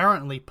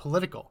inherently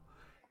political.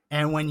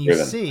 And when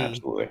you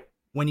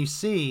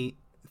see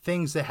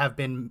things that have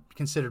been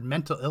considered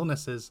mental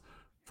illnesses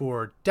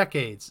for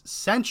decades,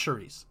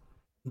 centuries,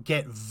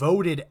 get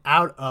voted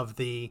out of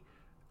the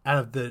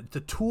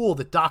tool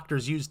that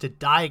doctors use to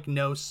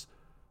diagnose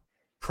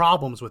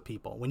problems with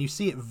people, when you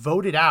see it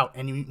voted out,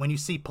 and when you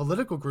see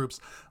political groups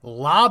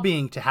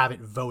lobbying to have it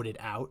voted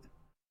out,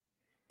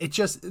 it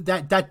just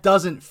that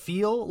doesn't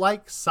feel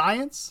like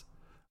science.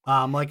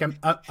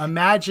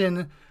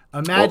 Imagine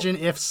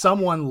if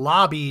someone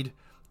lobbied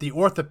the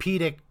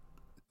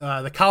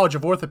College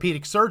of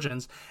Orthopedic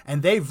Surgeons,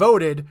 and they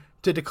voted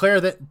to declare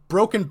that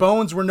broken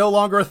bones were no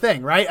longer a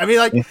thing, right? I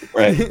mean,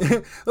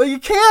 right. Like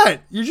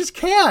you just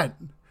can't.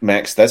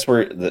 Max, that's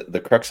where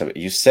the crux of it.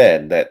 You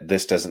said that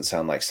this doesn't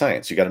sound like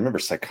science. You got to remember,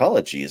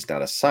 psychology is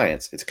not a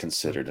science. It's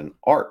considered an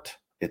art.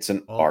 It's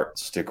an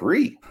arts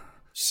degree.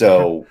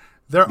 So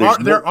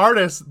they're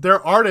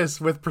artists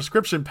with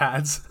prescription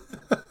pads.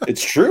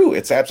 It's true.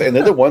 It's absolutely, and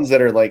they're the ones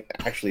that are like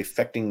actually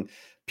affecting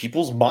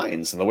people's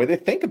minds and the way they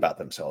think about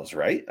themselves,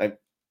 right?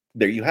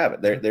 There you have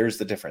it. There's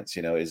the difference.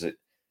 Is it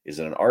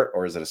an art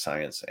or is it a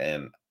science?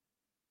 And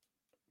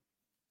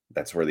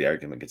that's where the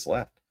argument gets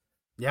left.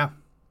 Yeah.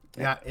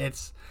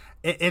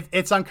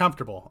 It's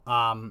uncomfortable.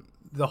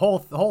 The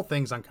whole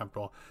thing's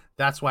uncomfortable.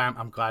 That's why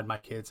I'm glad my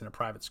kid's in a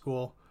private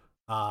school.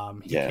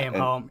 He came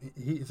home.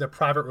 He's a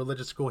private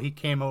religious school. He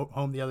came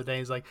home the other day.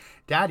 He's like,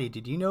 "Daddy,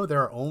 did you know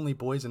there are only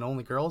boys and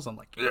only girls?" I'm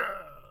like, "Yeah,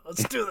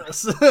 let's do this."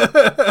 Sit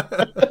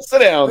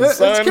down,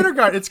 son.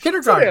 It's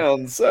kindergarten. Sit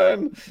down,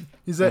 son.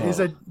 He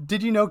said,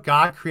 "Did you know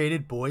God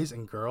created boys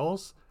and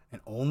girls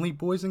and only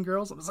boys and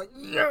girls?" I was like,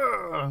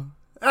 "Yeah,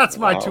 that's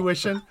my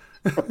tuition."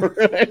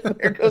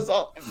 There goes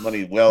all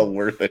money well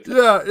worth it.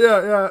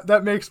 Yeah.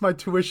 That makes my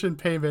tuition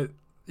payment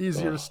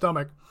easier to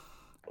stomach.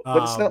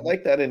 But it's not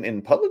like that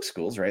in public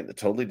schools, right? The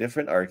totally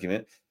different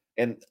argument.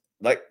 And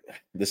like,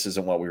 this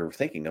isn't what we were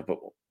thinking of, but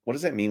what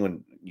does that mean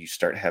when you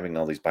start having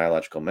all these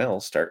biological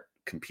males start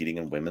competing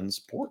in women's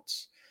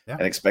sports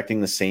and expecting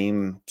the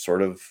same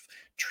sort of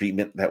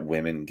treatment that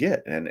women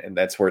get? And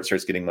that's where it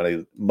starts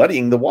getting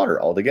muddying the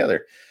water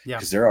altogether. Yeah.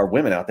 Because there are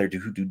women out there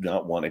who do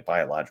not want a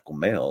biological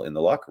male in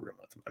the locker room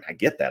with them. And I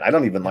get that. I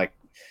don't even like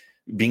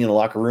being in a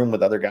locker room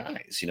with other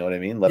guys, you know what I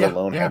mean? Let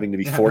alone having to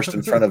be forced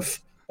in front of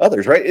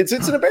others, right? It's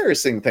an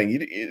embarrassing thing.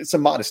 It's a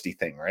modesty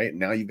thing, right?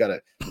 Now you've got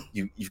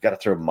to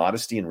throw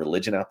modesty and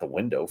religion out the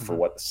window for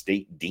what the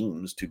state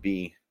deems to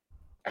be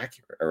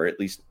accurate, or at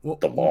least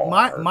the law.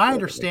 My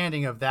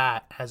understanding of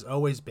that has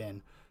always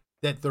been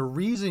that the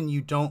reason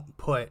you don't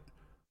put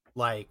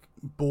like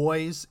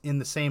boys in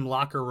the same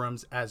locker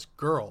rooms as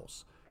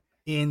girls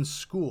in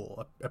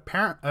school,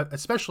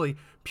 especially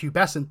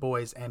pubescent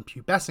boys and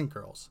pubescent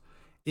girls,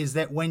 is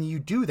that when you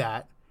do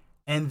that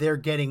and they're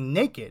getting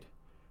naked,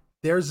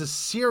 there's a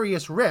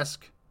serious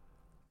risk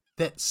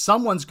that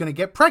someone's going to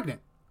get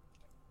pregnant.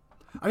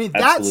 I mean,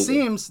 that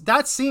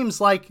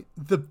seems like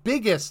the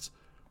biggest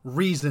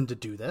reason to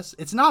do this.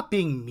 It's not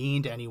being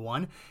mean to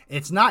anyone.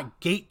 It's not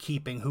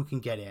gatekeeping who can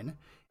get in.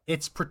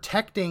 It's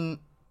protecting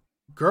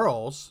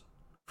girls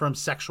from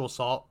sexual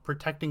assault,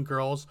 protecting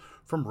girls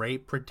from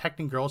rape,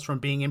 protecting girls from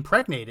being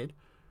impregnated.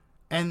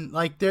 And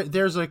like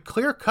there's a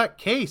clear-cut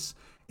case.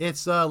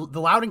 It's the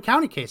Loudoun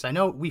County case. I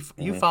know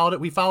you followed it.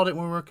 We followed it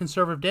when we were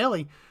Conservative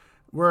Daily,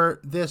 where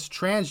this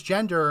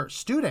transgender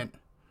student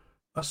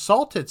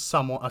assaulted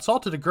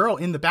a girl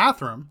in the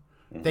bathroom.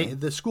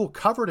 The school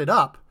covered it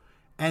up,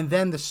 and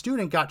then the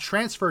student got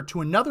transferred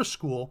to another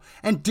school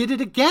and did it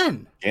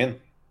again. And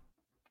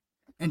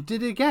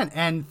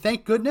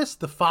thank goodness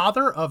the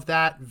father of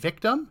that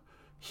victim,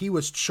 he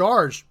was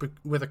charged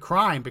with a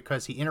crime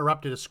because he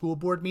interrupted a school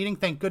board meeting.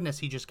 Thank goodness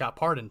he just got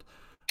pardoned.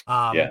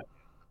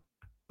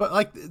 But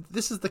like,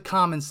 this is the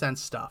common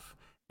sense stuff.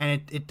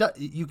 And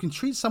you can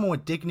treat someone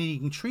with dignity, you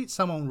can treat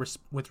someone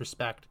with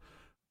respect,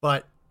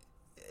 but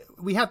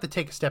we have to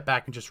take a step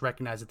back and just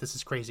recognize that this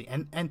is crazy.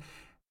 And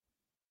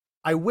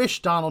I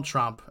wish Donald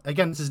Trump,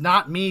 again, this is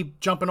not me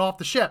jumping off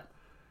the ship,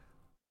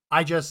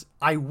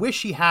 I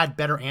wish he had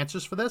better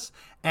answers for this.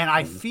 And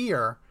I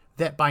fear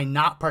that by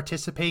not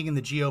participating in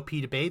the GOP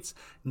debates,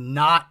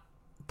 not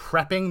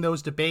prepping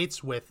those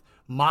debates with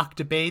mock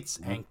debates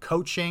and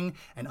coaching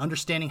and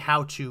understanding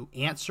how to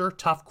answer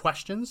tough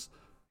questions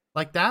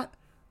like that,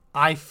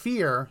 I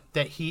fear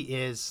that he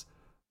is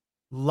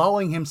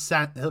lulling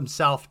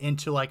himself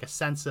into like a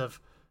sense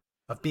of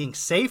of being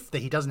safe,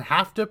 that he doesn't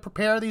have to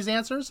prepare these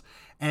answers.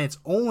 And it's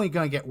only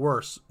going to get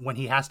worse when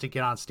he has to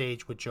get on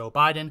stage with Joe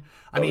Biden.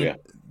 I mean,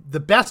 the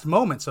best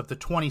moments of the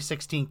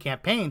 2016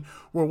 campaign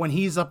were when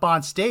he's up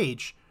on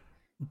stage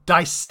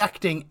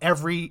dissecting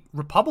every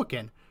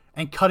Republican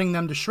and cutting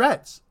them to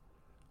shreds.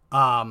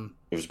 It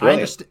was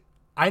brilliant.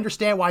 I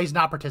understand why he's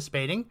not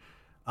participating.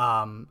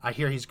 I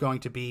hear he's going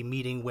to be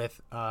meeting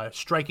with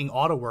striking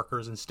auto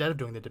workers instead of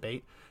doing the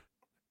debate.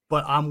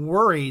 But I'm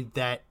worried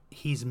that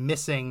he's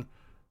missing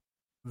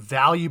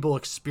valuable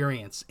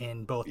experience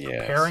in both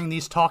preparing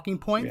these talking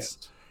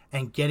points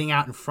and getting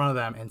out in front of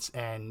them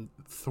and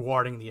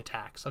thwarting the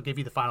attacks. I'll give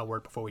you the final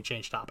word before we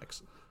change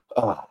topics.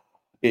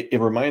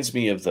 It reminds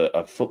me of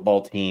a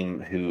football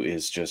team who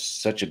is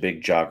just such a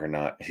big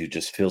juggernaut, who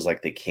just feels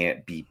like they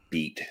can't be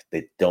beat.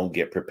 They don't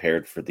get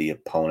prepared for the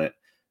opponent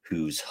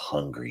who's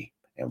hungry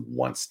and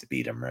wants to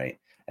beat them, right?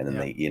 And then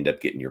they end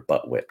up getting your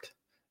butt whipped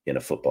in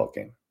a football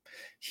game.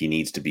 He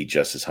needs to be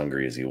just as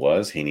hungry as he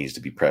was. He needs to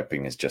be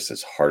prepping just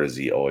as hard as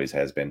he always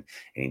has been.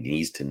 And he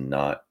needs to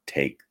not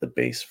take the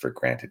base for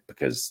granted,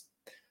 because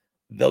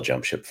they'll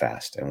jump ship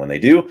fast. And when they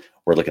do,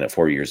 we're looking at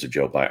 4 years of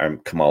Joe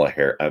Biden.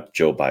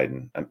 Joe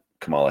Biden.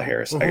 Kamala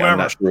Harris. I'm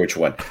not sure which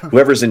one.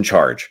 Whoever's in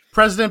charge.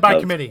 President by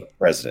committee.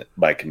 President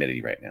by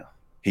committee right now.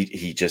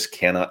 He just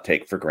cannot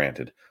take for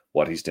granted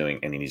what he's doing,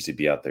 and he needs to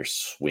be out there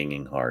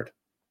swinging hard.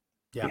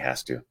 Yeah. He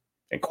has to.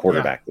 And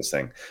quarterback this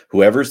thing.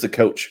 Whoever's the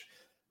coach,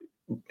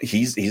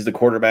 he's the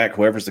quarterback.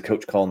 Whoever's the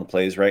coach calling the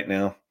plays right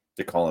now,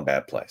 they're calling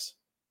bad plays.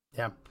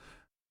 Yeah.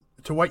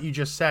 To what you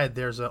just said,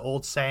 there's an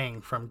old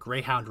saying from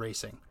greyhound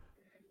racing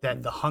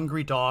that the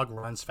hungry dog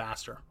runs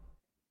faster.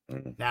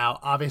 Now,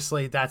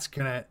 obviously, that's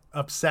going to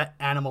upset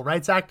animal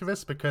rights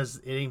activists because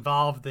it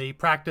involved the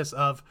practice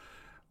of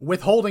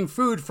withholding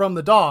food from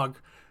the dog.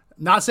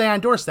 Not saying I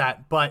endorse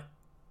that, but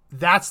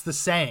that's the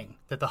saying,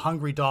 that the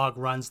hungry dog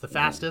runs the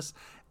fastest.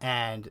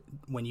 And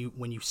when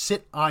you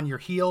sit on your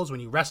heels,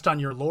 when you rest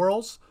on your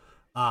laurels,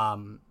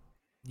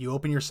 you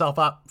open yourself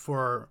up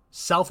for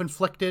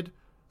self-inflicted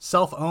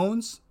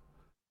self-owns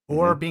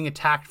or being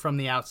attacked from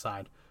the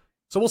outside.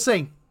 So we'll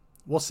see.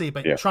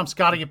 But Trump's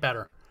got to get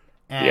better.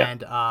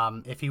 And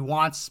if he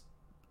wants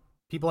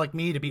people like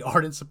me to be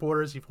ardent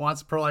supporters, if he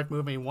wants the pro-life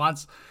movement, he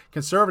wants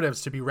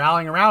conservatives to be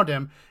rallying around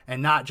him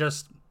and not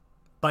just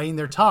biting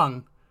their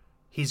tongue,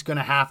 he's going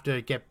to have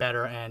to get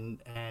better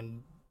and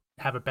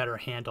have a better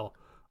handle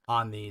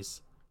on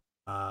these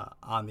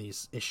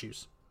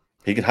issues.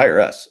 He could hire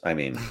us. I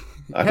mean,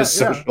 I'm a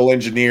social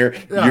engineer.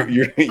 Yeah.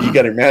 You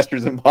got your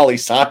master's in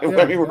poli-sci.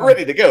 I mean, we're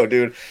ready to go,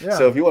 dude. Yeah.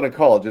 So if you want to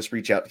call, just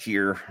reach out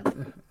here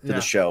to the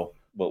show.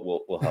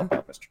 We'll help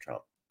out Mr.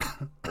 Trump.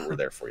 We're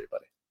there for you,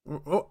 buddy.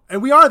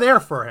 And we are there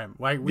for him.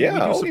 Like we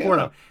do support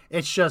him.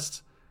 It's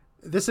just,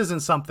 this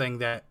isn't something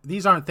that,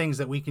 these aren't things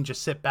that we can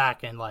just sit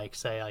back and like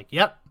say like,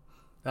 yep,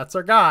 that's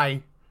our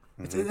guy.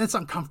 It's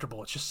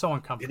uncomfortable. It's just so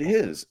uncomfortable. It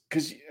is,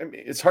 because I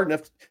mean, it's hard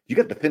enough. You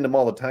got to defend him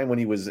all the time when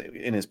he was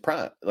in his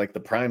prime, like the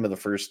prime of the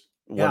first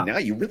one. Now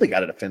you really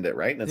got to defend it,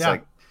 right? And it's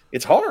like,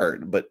 it's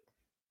hard. But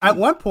at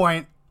one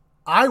point,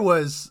 I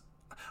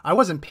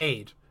wasn't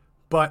paid,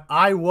 but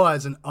I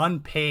was an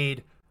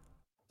unpaid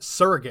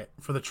surrogate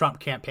for the Trump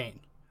campaign.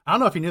 I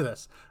don't know if you knew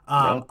this.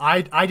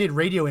 I did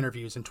radio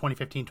interviews in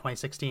 2015,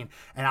 2016,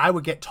 and I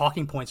would get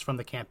talking points from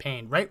the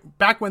campaign. Right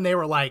back when they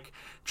were like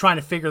trying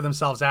to figure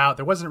themselves out,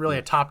 there wasn't really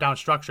a top-down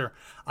structure.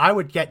 I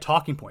would get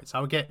talking points. I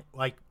would get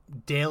like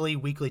daily,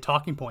 weekly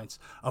talking points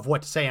of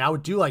what to say, and I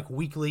would do like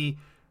weekly,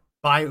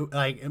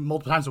 multiple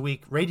times a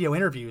week radio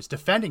interviews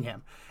defending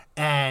him.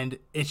 And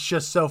it's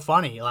just so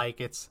funny.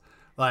 Like it's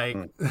like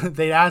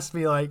they'd ask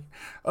me like,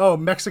 oh,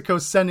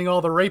 Mexico's sending all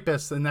the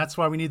rapists and that's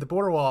why we need the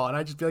border wall. And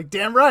I'd just be like,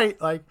 damn right.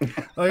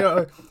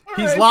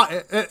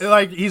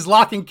 He's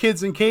locking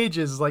kids in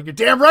cages. Like, you're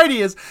damn right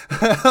he is.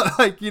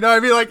 Like, you know what I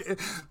mean? Like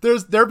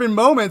there have been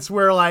moments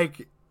where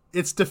like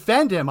it's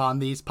defend him on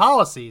these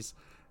policies.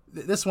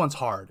 This one's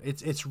hard.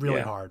 It's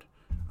really hard.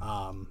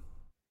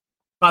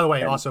 By the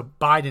way, also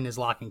Biden is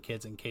locking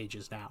kids in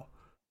cages now.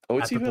 Oh,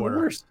 it's even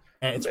worse.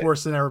 And it's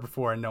worse than ever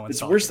before, and no one's.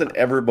 It's worse than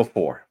ever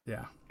before.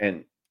 Yeah.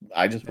 And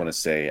I just want to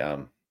say,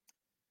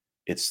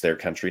 it's their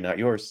country, not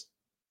yours.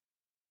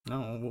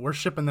 No, we're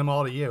shipping them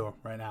all to you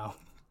right now.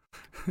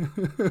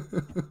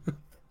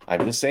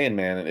 I'm just saying,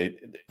 man,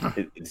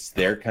 it's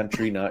their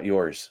country, not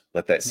yours.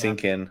 Let that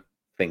sink in.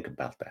 Think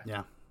about that.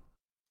 Yeah.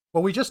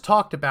 Well, we just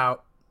talked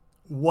about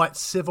what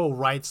civil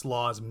rights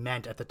laws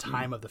meant at the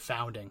time of the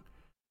founding,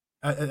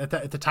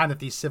 at the time that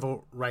these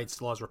civil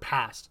rights laws were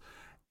passed.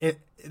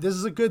 This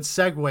is a good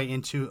segue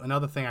into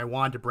another thing I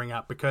wanted to bring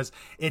up because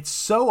it's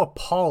so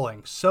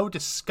appalling, so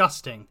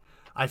disgusting.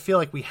 I feel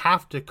like we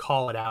have to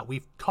call it out.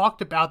 We've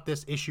talked about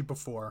this issue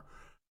before.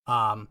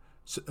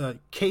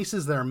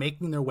 Cases that are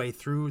making their way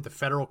through the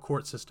federal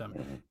court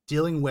system,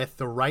 dealing with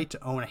the right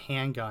to own a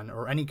handgun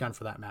or any gun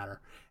for that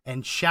matter,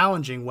 and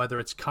challenging whether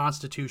it's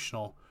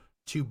constitutional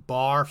to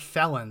bar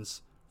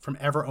felons from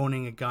ever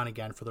owning a gun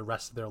again for the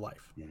rest of their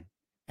life.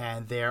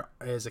 And there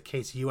is a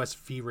case, U.S.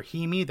 v.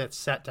 Rahimi, that's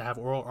set to have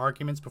oral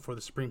arguments before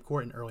the Supreme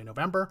Court in early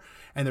November.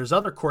 And there's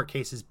other court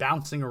cases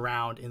bouncing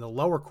around in the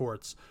lower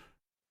courts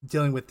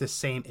dealing with this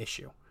same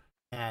issue.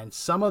 And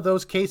some of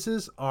those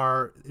cases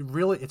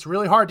it's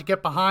really hard to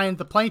get behind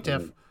the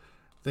plaintiff,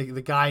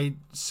 the guy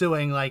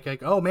suing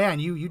like, oh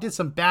man, you did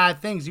some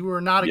bad things. You were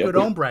not a good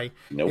hombre.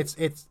 Nope.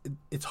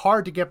 It's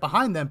hard to get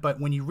behind them. But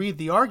when you read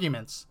the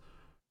arguments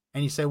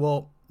and you say,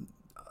 well,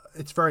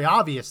 it's very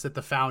obvious that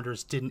the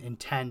founders didn't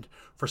intend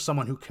for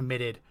someone who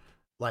committed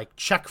like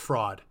check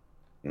fraud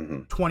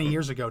 20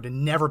 years ago to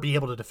never be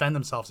able to defend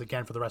themselves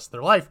again for the rest of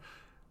their life.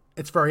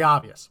 It's very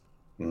obvious.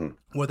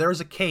 Well, there is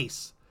a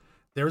case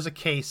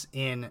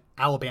in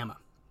Alabama.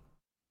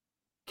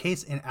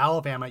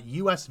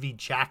 U.S. v.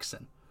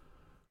 Jackson,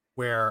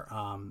 where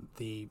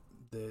the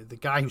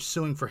guy who's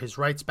suing for his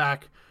rights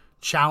back,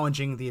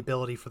 challenging the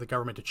ability for the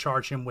government to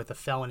charge him with a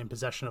felon in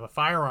possession of a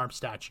firearm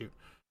statute.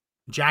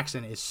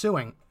 Jackson is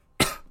suing.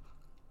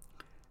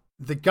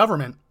 The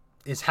government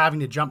is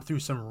having to jump through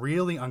some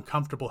really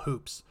uncomfortable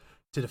hoops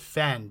to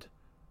defend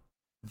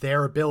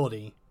their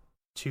ability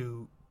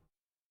to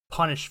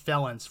punish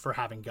felons for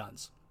having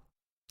guns.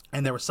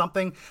 And there was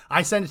something,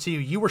 I sent it to you.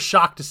 You were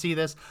shocked to see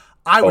this.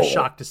 I was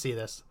shocked to see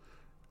this.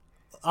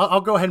 I'll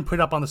go ahead and put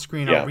it up on the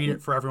screen. I'll read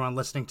it for everyone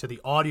listening to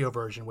the audio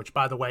version, which,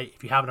 by the way,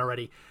 if you haven't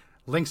already,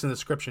 links in the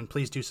description.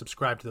 Please do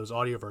subscribe to those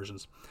audio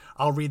versions.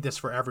 I'll read this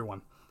for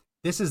everyone.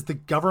 This is the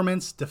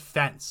government's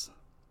defense.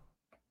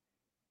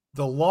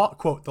 The law,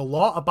 quote, the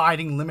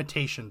law-abiding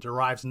limitation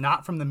derives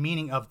not from the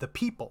meaning of the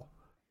people,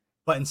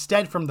 but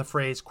instead from the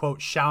phrase, quote,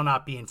 shall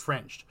not be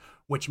infringed,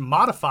 which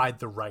modified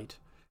the right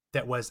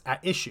that was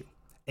at issue.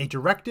 A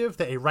directive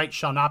that a right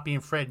shall not be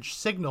infringed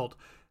signals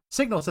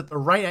that the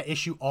right at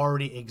issue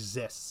already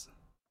exists.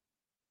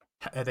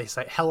 They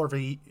cite Heller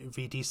v.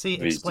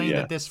 DC, explain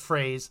that this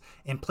phrase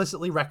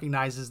implicitly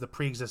recognizes the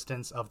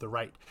preexistence of the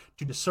right.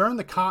 To discern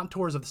the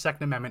contours of the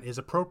Second Amendment is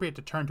appropriate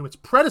to turn to its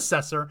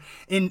predecessor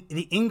in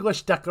the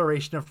English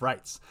Declaration of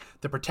Rights.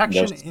 The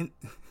protection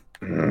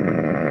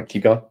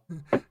Keep going.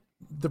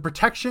 The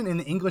protection in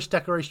the English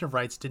Declaration of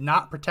Rights did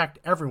not protect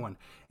everyone.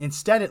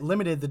 Instead, it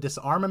limited the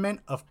disarmament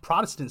of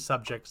Protestant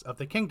subjects of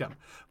the kingdom.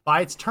 By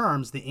its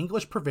terms, the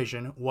English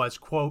provision was,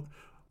 quote,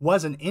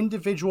 was an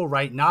individual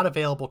right not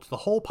available to the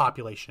whole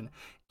population,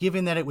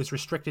 given that it was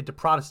restricted to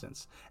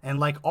Protestants. And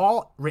like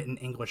all written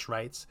English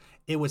rights,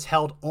 it was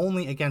held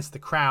only against the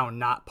crown,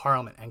 not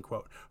Parliament, end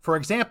quote. For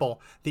example,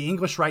 the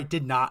English right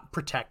did not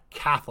protect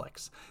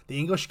Catholics. The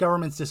English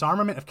government's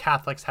disarmament of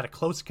Catholics had a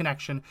close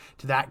connection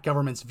to that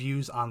government's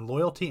views on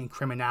loyalty and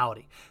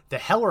criminality. The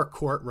Heller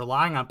Court,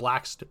 relying on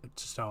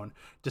Blackstone,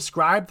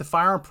 described the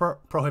firearm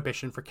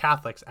prohibition for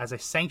Catholics as a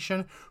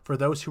sanction for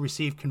those who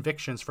received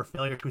convictions for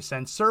failure to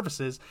attend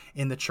services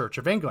in the Church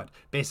of England.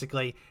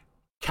 Basically,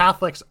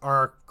 Catholics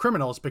are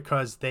criminals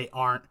because they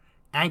aren't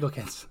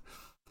Anglicans.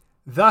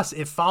 Thus,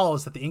 it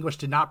follows that the English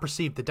did not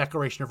perceive the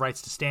Declaration of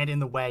Rights to stand in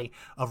the way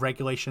of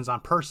regulations on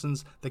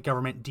persons the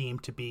government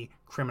deemed to be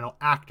criminal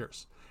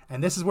actors.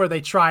 And this is where they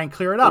try and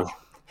clear it up.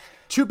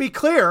 To be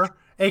clear,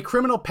 a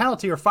criminal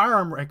penalty or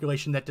firearm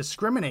regulation that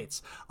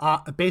discriminates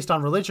based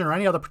on religion or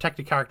any other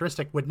protected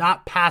characteristic would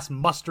not pass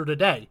muster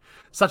today.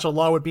 Such a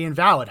law would be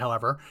invalid,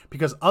 however,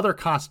 because other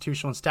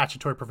constitutional and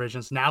statutory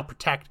provisions now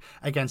protect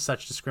against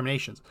such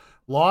discriminations.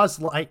 Laws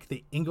like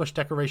the English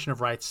Declaration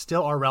of Rights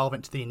still are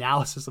relevant to the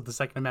analysis of the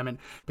Second Amendment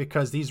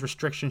because these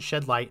restrictions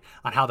shed light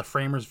on how the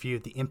framers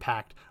viewed the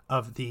impact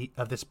of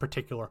this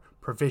particular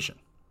provision.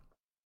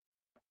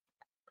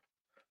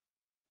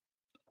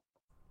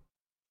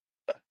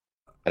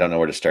 I don't know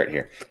where to start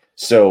here.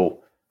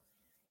 So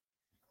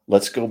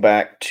let's go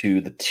back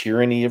to the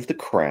tyranny of the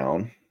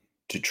crown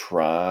to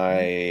try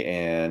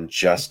and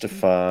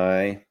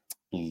justify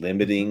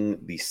limiting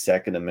the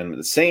Second Amendment,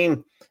 the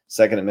same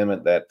Second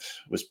Amendment that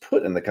was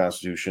put in the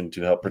Constitution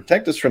to help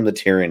protect us from the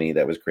tyranny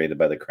that was created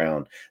by the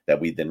crown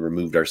that we then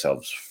removed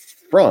ourselves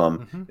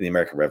from in the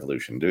American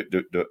Revolution. Does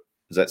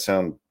that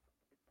sound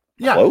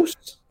close?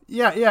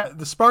 Yeah.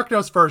 The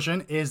SparkNotes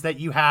version is that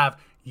you have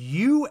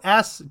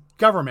U.S.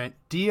 government,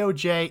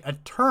 DOJ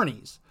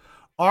attorneys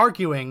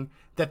arguing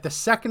that the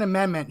Second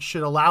Amendment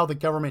should allow the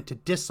government to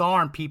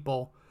disarm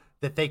people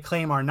that they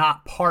claim are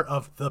not part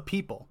of the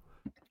people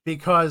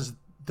because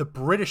the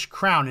British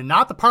Crown and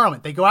not the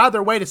Parliament, they go out of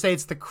their way to say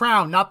it's the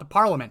Crown, not the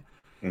Parliament.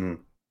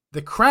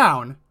 The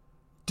Crown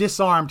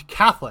disarmed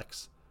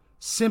Catholics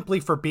simply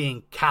for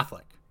being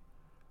Catholic.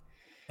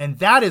 And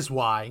that is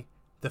why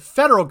the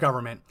federal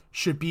government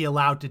should be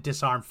allowed to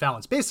disarm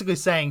felons. Basically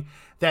saying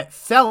that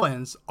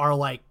felons are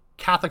like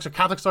Catholics or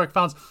Catholics are like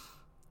felons.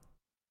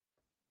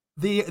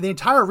 The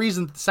entire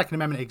reason the Second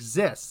Amendment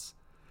exists,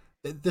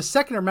 the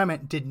Second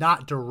Amendment did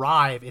not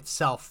derive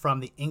itself from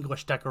the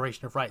English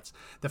Declaration of Rights.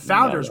 The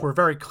founders were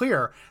very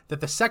clear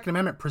that the Second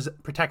Amendment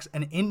protects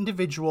an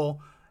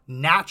individual,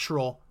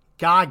 natural,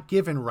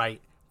 God-given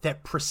right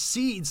that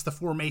precedes the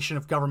formation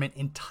of government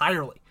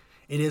entirely.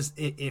 It is,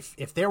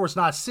 if there was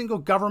not a single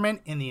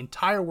government in the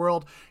entire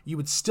world, you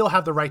would still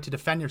have the right to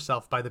defend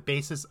yourself by the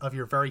basis of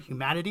your very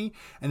humanity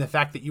and the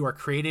fact that you are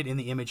created in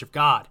the image of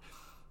God.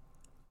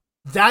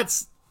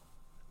 That's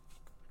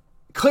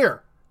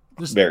clear.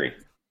 Very.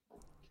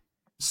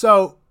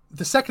 So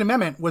the Second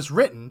Amendment was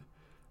written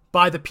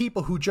by the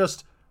people who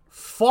just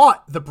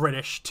fought the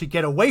British to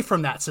get away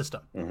from that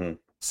system. Mm-hmm.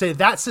 Say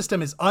that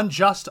system is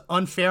unjust,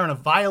 unfair, and a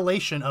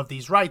violation of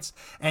these rights.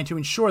 And to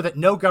ensure that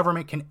no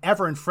government can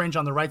ever infringe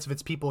on the rights of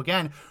its people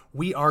again,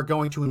 we are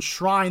going to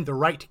enshrine the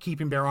right to keep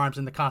and bear arms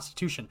in the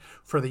Constitution.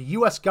 For the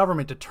U.S.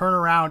 government to turn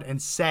around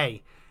and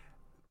say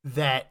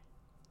that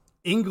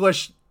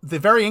the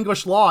very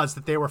English laws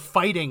that they were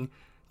fighting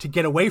to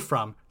get away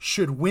from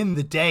should win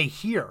the day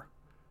here.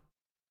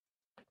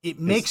 It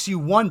makes you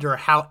wonder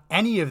how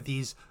any of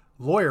these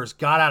lawyers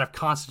got out of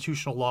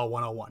Constitutional Law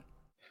 101.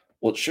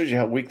 Well, it shows you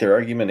how weak their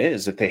argument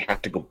is that they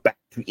have to go back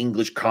to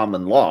English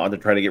common law to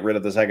try to get rid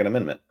of the Second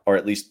Amendment, or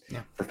at least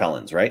for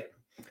felons, right?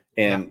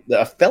 And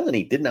a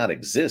felony did not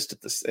exist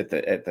at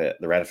the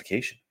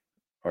ratification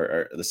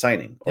or the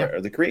signing or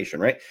the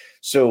creation, right?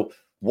 So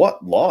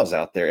what laws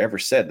out there ever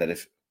said that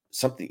if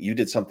you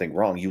did something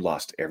wrong, you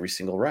lost every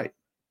single right?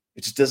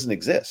 It just doesn't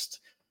exist.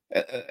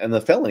 And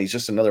the felony is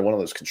just another one of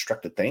those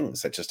constructed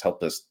things that just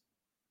helped us.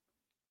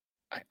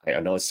 I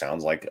know it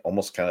sounds like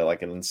almost kind of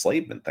like an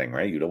enslavement thing,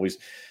 right? You'd always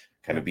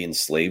kind of be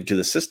enslaved to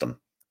the system.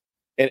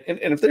 And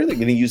if they're going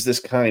to use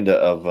this kind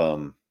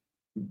of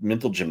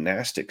mental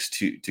gymnastics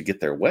to get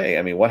their way,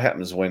 I mean, what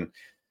happens when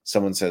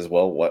someone says,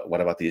 well,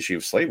 what about the issue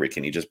of slavery?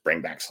 Can you just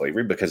bring back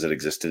slavery because it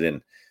existed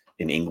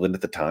in England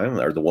at the time,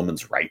 or the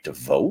woman's right to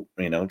vote?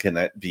 Can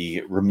that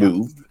be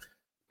removed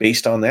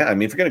based on that? I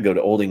mean, if you're going to go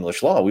to Old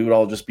English law, we would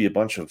all just be a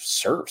bunch of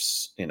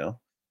serfs,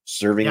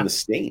 serving the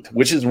state,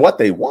 which is what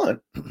they want,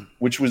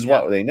 which was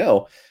what they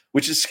know,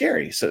 which is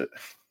scary. So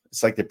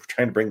it's like they're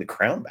trying to bring the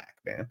crown back,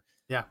 man.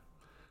 Yeah.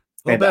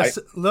 A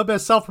little bit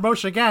of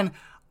self-promotion again.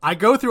 I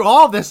go through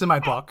all of this in my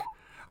book.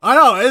 I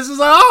know. This is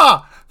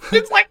like,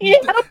 it's like you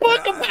had a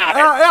book about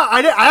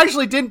it. I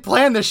actually didn't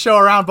plan this show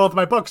around both of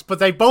my books, but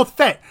they both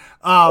fit.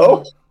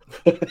 The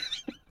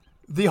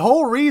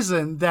whole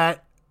reason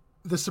that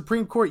the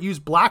Supreme Court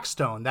used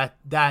Blackstone,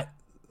 that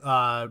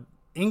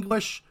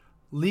English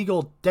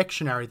legal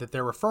dictionary that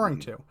they're referring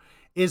to,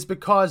 is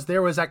because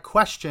there was a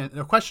question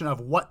of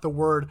what the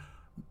word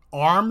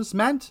arms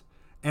meant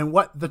and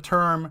what the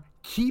term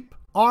keep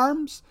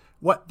arms,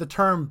 what the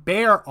term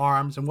bear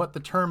arms, and what the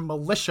term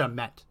militia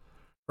meant,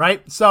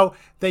 right? So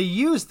they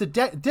used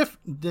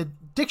the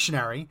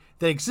dictionary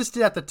that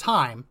existed at the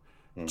time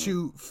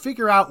to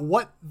figure out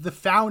what the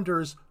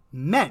founders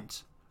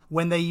meant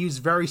when they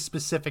used very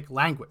specific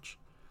language,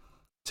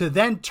 to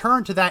then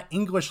turn to that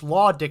English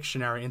law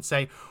dictionary and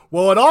say,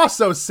 well, it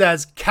also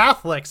says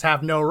Catholics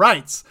have no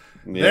rights.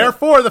 Yeah.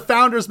 Therefore, the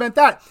founders meant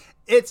that.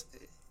 It's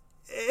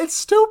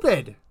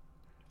stupid.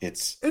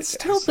 It's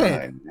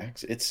stupid.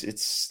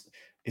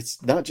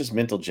 It's not just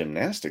mental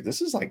gymnastics.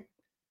 This is like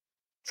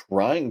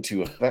trying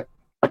to affect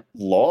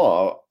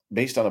law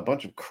based on a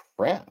bunch of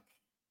crap.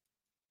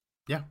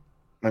 Yeah.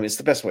 I mean, it's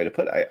the best way to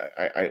put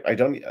it. I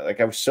don't like.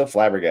 I was so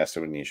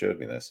flabbergasted when you showed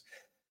me this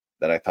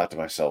that I thought to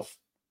myself,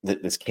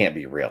 this can't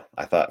be real.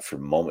 I thought for a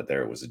moment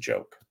there it was a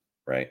joke,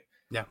 right?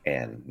 Yeah.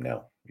 And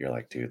no, you're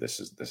like, dude, this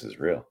is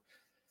real.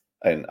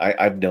 And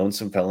I've known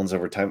some felons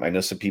over time. I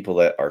know some people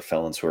that are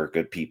felons who are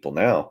good people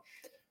now.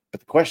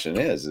 But the question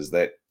is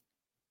that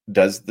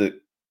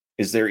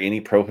is there any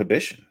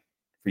prohibition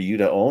for you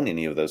to own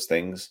any of those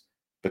things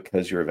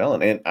because you're a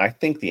felon? And I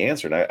think the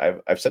answer,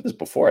 and I've said this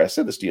before, I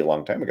said this to you a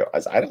long time ago,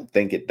 I don't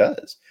think it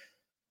does.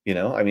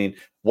 I mean,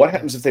 what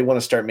happens if they want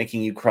to start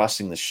making you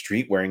crossing the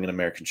street wearing an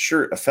American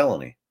shirt a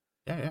felony?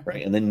 Yeah.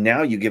 Right. And then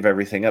now you give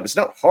everything up. It's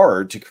not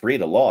hard to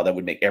create a law that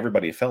would make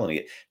everybody a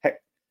felony.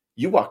 Heck,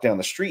 you walk down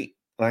the street,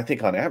 and I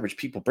think on average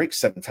people break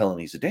 7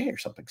 felonies a day or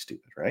something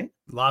stupid, right?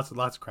 Lots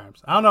of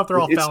crimes. I don't know if they're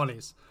all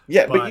felonies.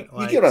 Yeah, but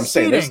you get what I'm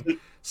saying.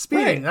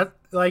 Speeding. Right. That,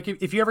 like,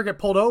 if you ever get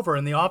pulled over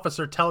and the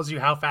officer tells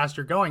you how fast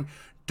you're going,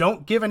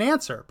 don't give an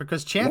answer,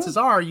 because chances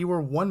are you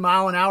were 1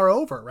 mile an hour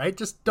over, right?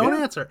 Just don't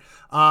answer.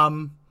 I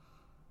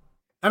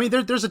mean,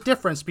 there's a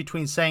difference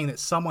between saying that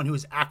someone who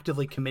is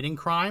actively committing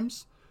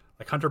crimes,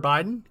 like Hunter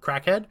Biden,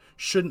 crackhead,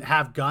 shouldn't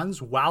have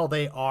guns while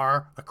they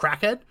are a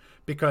crackhead,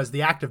 because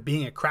the act of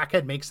being a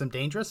crackhead makes them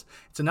dangerous.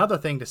 It's another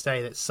thing to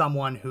say that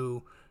someone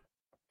who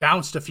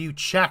bounced a few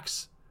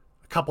checks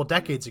a couple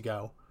decades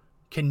ago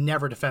can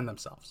never defend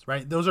themselves,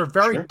 right? Those are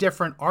very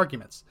different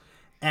arguments.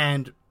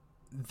 And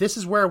this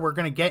is where we're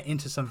going to get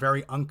into some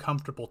very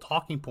uncomfortable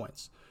talking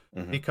points,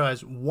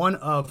 because one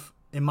of,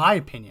 in my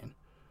opinion,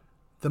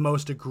 the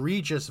most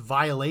egregious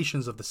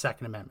violations of the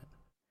Second Amendment,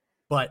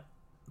 but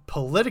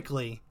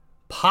politically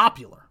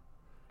popular,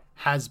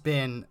 has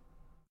been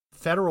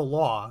federal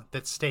law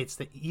that states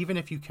that even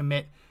if you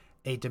commit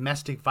a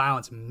domestic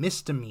violence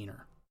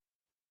misdemeanor,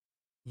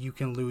 you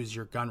can lose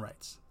your gun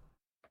rights.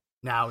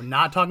 Now,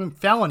 not talking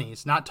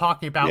felonies, not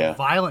talking about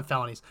violent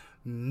felonies,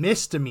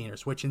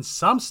 misdemeanors, which in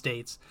some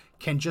states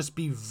can just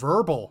be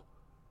verbal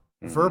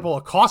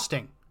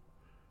accosting,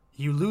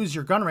 you lose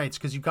your gun rights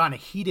because you got in a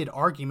heated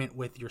argument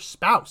with your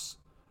spouse.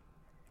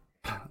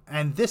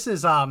 And this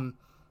is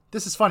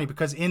funny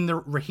because in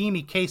the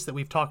Rahimi case that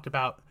we've talked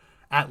about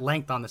at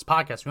length on this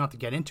podcast, we don't have to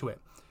get into it.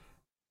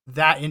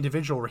 That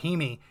individual,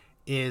 Rahimi,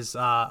 is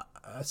a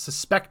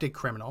suspected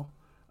criminal,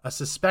 a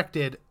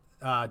suspected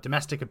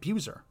domestic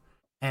abuser.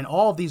 And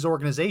all of these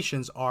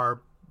organizations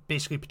are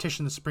basically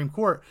petitioning the Supreme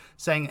Court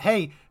saying,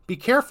 hey, be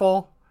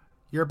careful.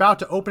 You're about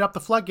to open up the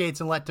floodgates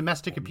and let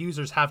domestic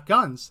abusers have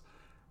guns.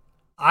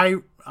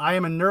 I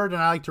am a nerd and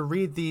I like to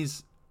read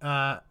these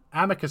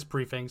amicus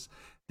briefings.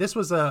 This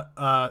was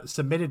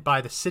submitted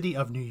by the city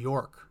of New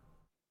York.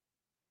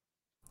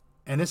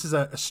 And this is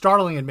a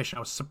startling admission.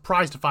 I was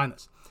surprised to find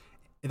this.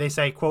 They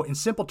say, quote, in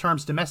simple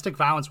terms, domestic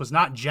violence was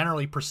not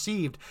generally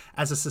perceived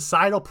as a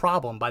societal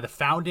problem by the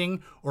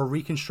founding or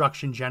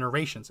Reconstruction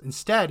generations.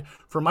 Instead,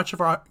 for much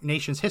of our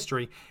nation's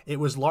history, it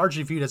was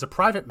largely viewed as a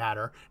private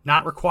matter,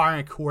 not requiring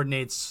a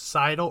coordinated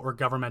societal or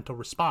governmental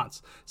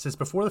response. Since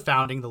before the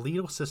founding, the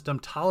legal system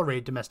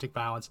tolerated domestic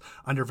violence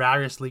under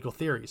various legal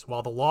theories.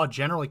 While the law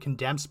generally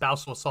condemned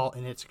spousal assault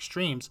in its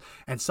extremes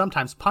and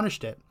sometimes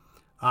punished it,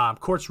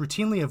 courts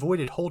routinely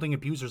avoided holding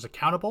abusers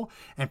accountable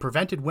and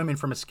prevented women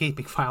from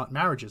escaping violent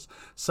marriages.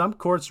 Some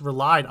courts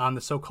relied on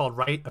the so-called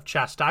right of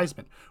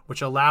chastisement,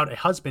 which allowed a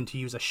husband to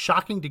use a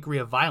shocking degree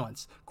of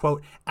violence,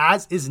 quote,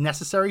 as is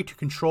necessary to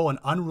control an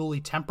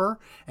unruly temper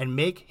and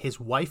make his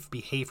wife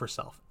behave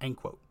herself, end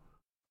quote.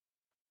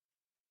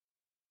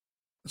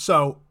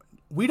 So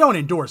we don't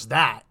endorse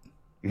that.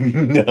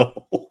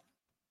 No.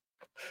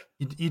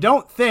 You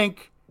don't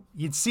think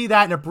you'd see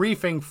that in a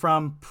briefing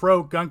from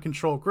pro-gun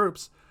control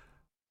groups.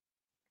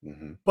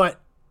 Mm-hmm.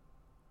 But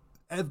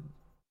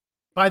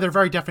by their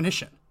very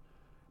definition,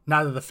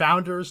 neither the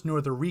founders nor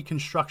the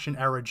Reconstruction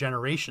era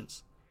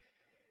generations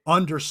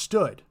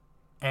understood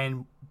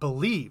and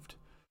believed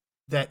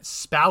that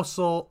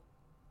spousal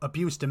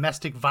abuse,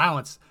 domestic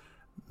violence,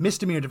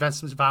 misdemeanor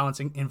domestic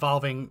violence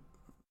involving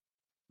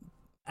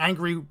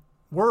angry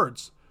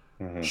words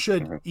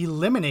should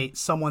eliminate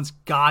someone's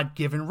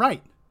God-given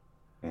right.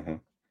 Mm-hmm.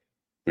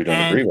 We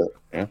don't agree with it.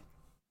 Yeah.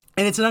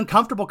 And it's an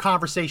uncomfortable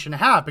conversation to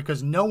have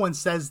because no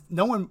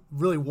one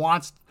really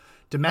wants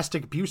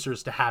domestic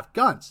abusers to have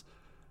guns.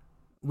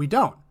 We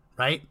don't,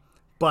 right?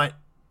 But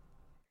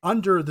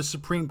under the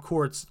Supreme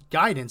Court's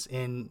guidance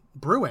in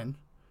Bruen,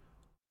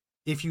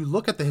 if you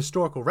look at the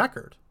historical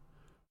record,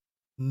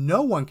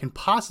 no one can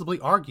possibly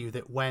argue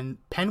that when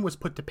pen was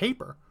put to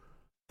paper,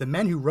 the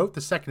men who wrote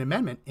the Second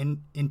Amendment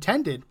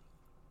intended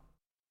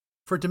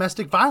for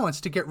domestic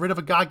violence to get rid of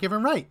a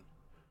God-given right.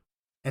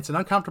 It's an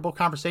uncomfortable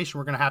conversation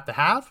we're going to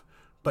have,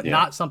 but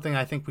not something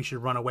I think we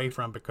should run away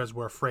from because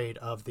we're afraid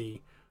of the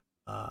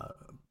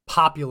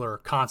popular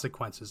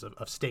consequences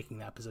of staking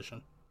that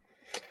position.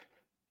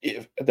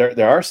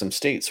 There are some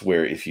states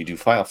where if you do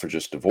file for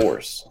just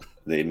divorce,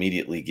 they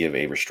immediately give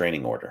a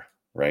restraining order,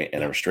 right?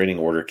 And a restraining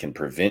order can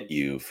prevent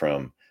you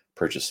from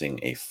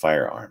purchasing a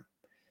firearm.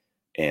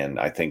 And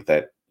I think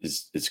that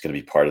it's going to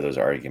be part of those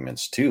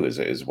arguments too,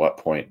 is what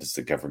point does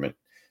the government,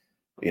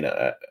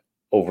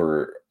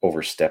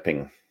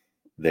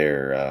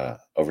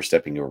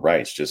 overstepping your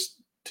rights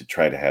just to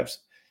try to have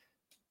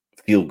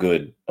feel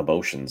good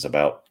emotions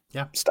about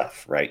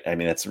stuff, right? I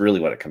mean, that's really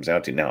what it comes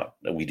down to. Now,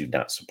 we do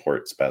not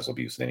support spousal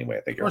abuse in any way.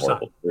 I think you're a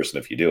horrible person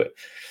if you do it.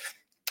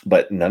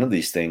 But none of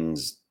these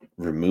things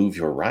remove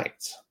your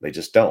rights. They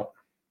just don't.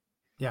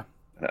 Yeah.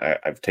 And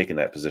I've taken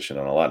that position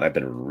on a lot, and I've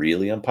been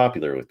really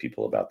unpopular with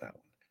people about that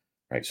one,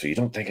 right? So you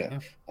don't think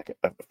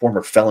a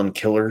former felon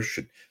killer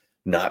should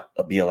not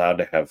be allowed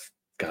to have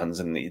guns?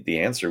 And the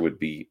answer would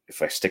be,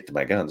 if I stick to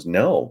my guns,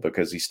 no,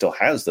 because he still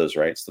has those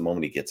rights the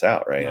moment he gets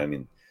out, right? I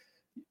mean,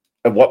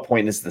 at what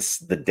point is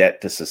the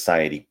debt to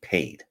society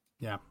paid?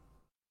 Yeah.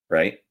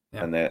 Right.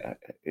 Yeah. And that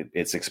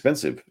it's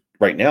expensive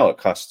right now. It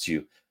costs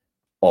you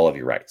all of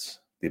your rights,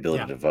 the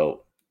ability to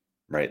vote,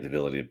 right? The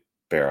ability to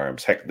bear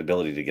arms, heck, the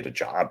ability to get a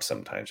job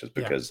sometimes just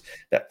because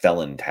that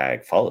felon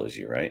tag follows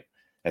you, right?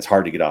 And it's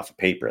hard to get off the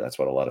paper. That's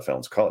what a lot of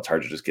felons call it. It's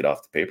hard to just get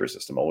off the paper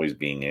system, always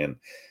being in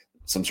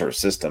some sort of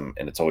system,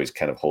 and it's always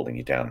kind of holding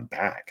you down and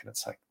back. And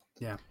it's like,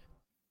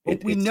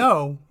 we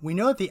know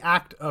that the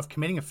act of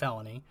committing a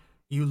felony,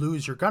 you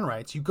lose your gun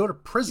rights. You go to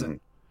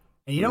prison,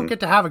 and you don't get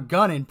to have a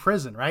gun in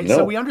prison, right? No.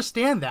 So we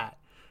understand that,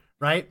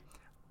 right?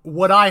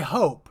 What I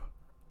hope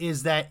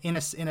is that in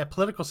a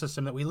political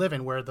system that we live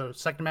in, where the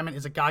Second Amendment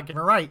is a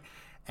God-given right,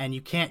 and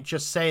you can't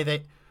just say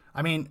that.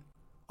 I mean,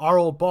 our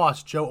old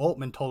boss Joe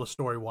Oltmann told a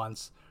story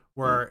once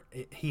where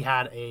he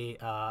had it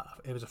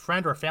was a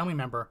friend or a family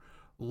member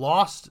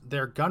lost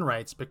their gun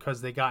rights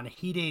because they got in a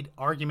heated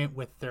argument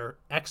with their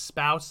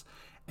ex-spouse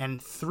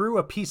and threw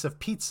a piece of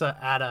pizza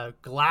at a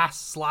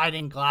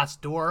sliding glass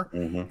door.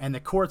 And the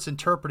courts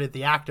interpreted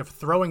the act of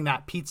throwing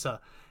that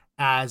pizza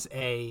as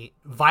a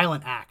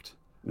violent act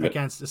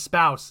against a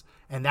spouse.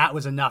 And that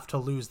was enough to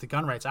lose the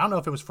gun rights. I don't know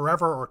if it was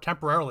forever or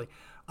temporarily.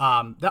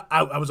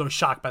 I was always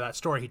shocked by that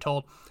story he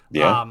told.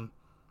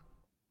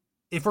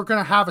 If we're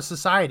going to have a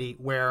society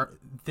where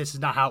this is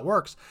not how it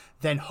works,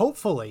 then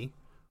hopefully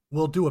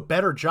we'll do a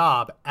better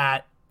job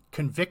at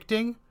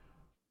convicting,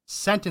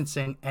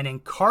 sentencing, and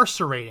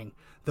incarcerating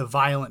the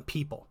violent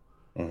people.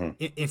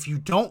 If you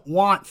don't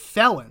want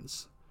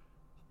felons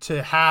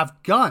to have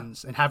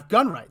guns and have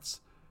gun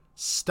rights,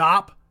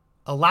 stop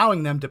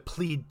allowing them to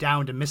plead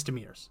down to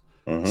misdemeanors.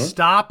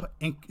 Stop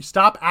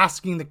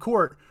asking the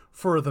court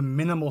for the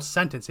minimal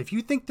sentence. If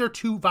you think they're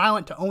too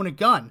violent to own a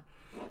gun,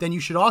 then you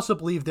should also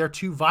believe they're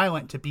too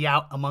violent to be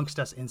out amongst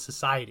us in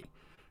society.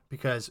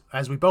 Because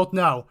as we both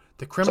know,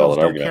 the criminals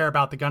don't care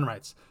about the gun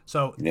rights.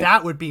 So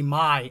that would be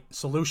my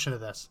solution to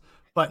this.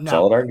 But no,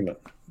 solid argument.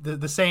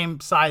 The same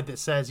side that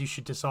says you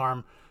should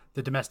disarm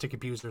the domestic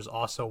abusers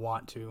also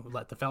want to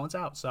let the felons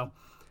out. So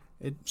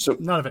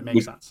none of it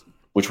makes sense.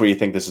 Which way do you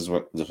think this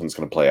one's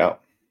going to play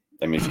out?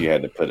 I mean, if we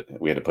had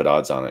to put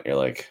odds on it, you're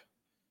like,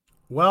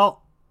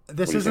 well,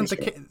 this isn't the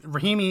case.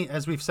 Rahimi,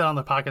 as we've said on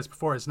the podcast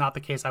before, is not the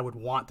case I would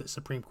want the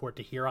Supreme Court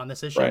to hear on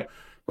this issue. Right.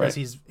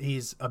 Because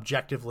he's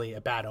objectively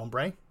a bad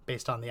hombre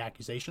based on the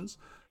accusations.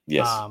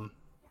 Yes.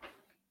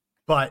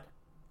 But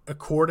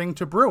according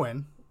to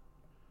Bruen,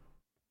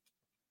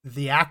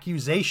 the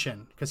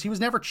accusation, because he was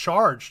never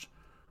charged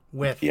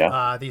with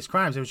these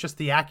crimes, it was just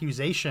the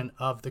accusation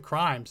of the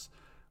crimes,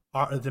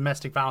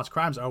 domestic violence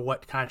crimes, are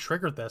what kind of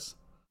triggered this.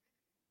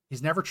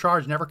 He's never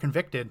charged, never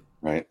convicted.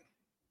 Right.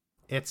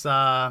 It's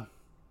a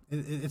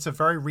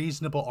very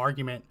reasonable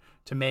argument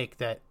to make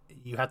that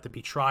you have to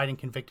be tried and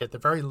convicted at the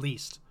very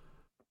least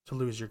to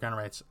lose your gun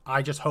rights.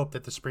 I just hope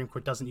that the Supreme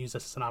Court doesn't use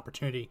this as an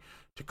opportunity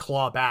to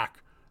claw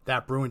back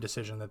that Bruen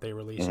decision that they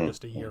released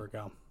just a year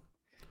ago.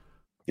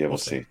 Yeah, we'll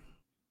see.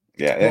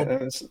 Yeah,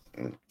 it's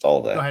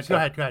all that. Go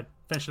ahead.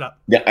 Finish it up.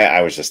 Yeah,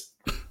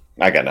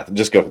 I got nothing.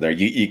 Just go from there.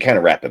 You kind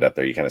of wrapped it up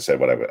there. You kind of said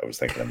what I was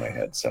thinking in my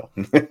head. So,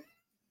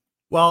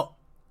 well,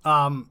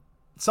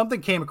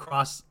 something came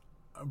across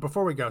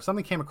before we go.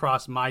 Something came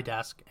across my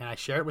desk, and I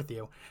shared it with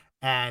you.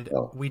 And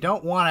we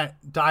don't want to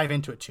dive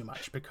into it too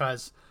much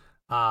because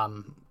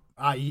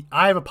I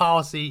have a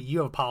policy. You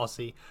have a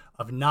policy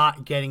of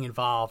not getting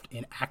involved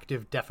in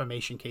active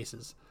defamation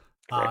cases.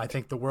 I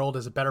think the world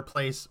is a better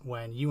place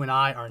when you and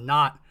I are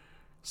not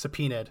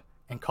subpoenaed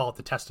and called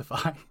to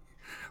testify,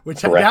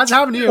 which has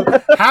happened to you.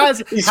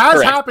 Has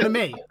happened to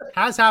me.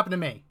 Has happened to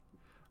me.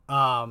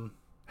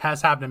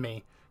 Has happened to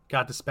me.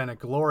 Got to spend a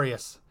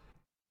glorious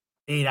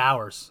 8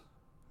 hours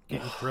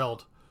getting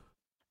grilled.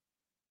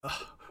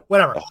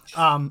 Whatever.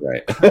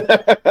 Right.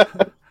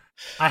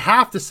 I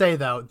have to say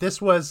though,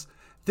 this was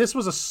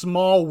a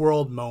small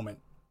world moment,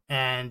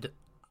 and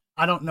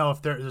I don't know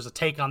if there's a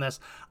take on this.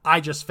 I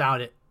just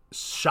found it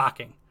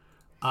shocking.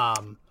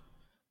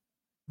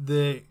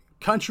 The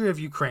country of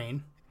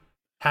Ukraine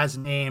has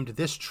named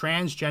this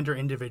transgender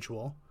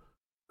individual,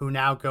 who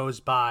now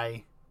goes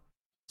by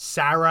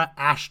Sarah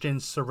Ashton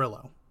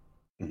Cirillo,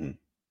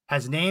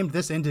 has named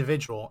this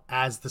individual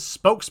as the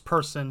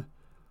spokesperson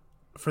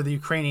for the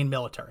Ukrainian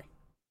military,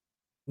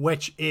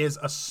 which is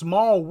a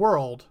small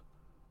world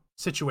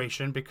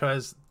situation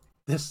because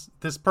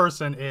this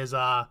person is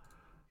I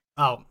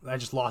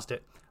just lost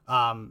it.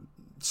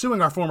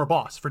 Suing our former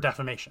boss for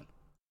defamation.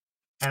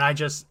 And I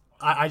just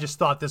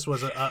thought this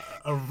was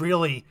a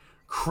really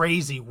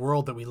crazy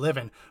world that we live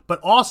in, but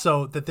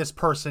also that this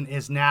person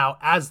is now,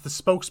 as the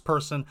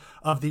spokesperson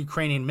of the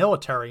Ukrainian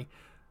military,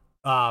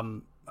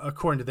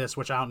 according to this,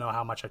 which I don't know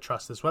how much I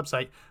trust this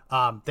website,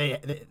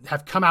 they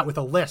have come out with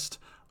a list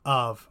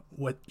of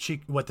what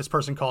this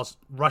person calls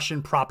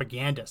Russian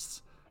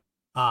propagandists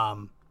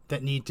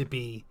that need to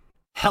be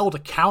held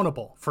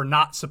accountable for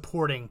not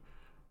supporting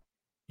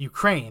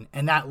Ukraine,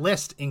 and that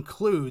list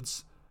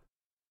includes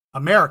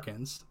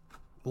Americans,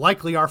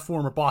 likely our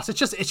former boss. It's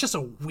just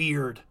a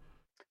weird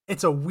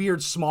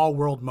small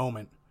world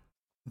moment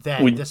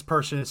that this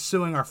person is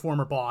suing our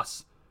former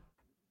boss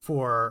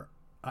for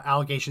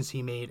allegations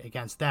he made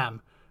against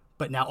them,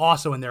 but now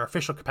also in their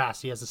official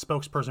capacity as a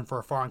spokesperson for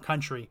a foreign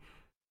country,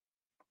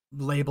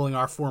 labeling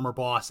our former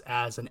boss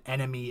as an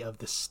enemy of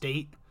the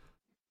state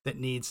that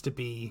needs to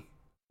be,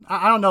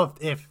 I don't know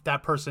if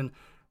that person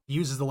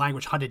uses the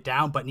language hunted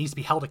down, but needs to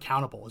be held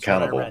accountable. Is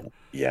what I read.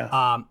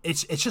 Yeah.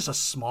 It's just a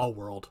small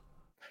world.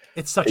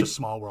 It's such a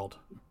small world.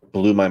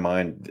 Blew my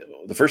mind.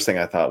 The first thing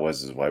I thought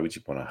was why would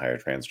you want to hire a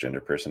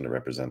transgender person to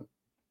represent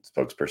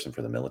spokesperson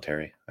for the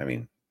military? I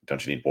mean,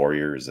 don't you need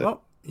warriors?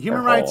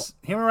 Human rights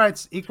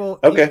equal.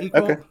 Okay.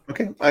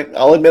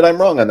 I'll admit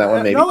I'm wrong on that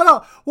one. Maybe.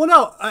 No. Well,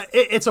 no.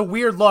 It's a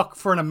weird look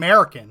for an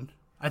American.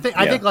 I think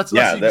let's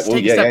take a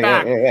step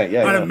back.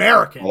 An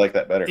American, I like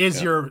that better.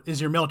 Is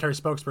your military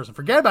spokesperson?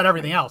 Forget about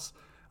everything else.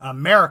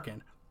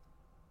 American.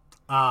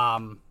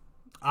 My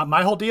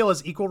whole deal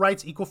is equal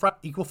rights, equal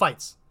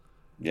fights.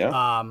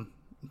 Yeah.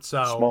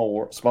 So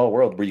small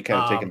world. Were you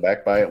kind of taken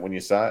back by it when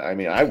you saw it? I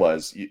mean, I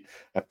was.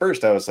 At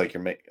first, I was like,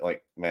 "You're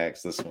like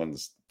Max. This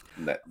one's."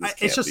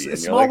 It's just a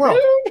small world,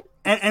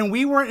 and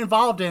we weren't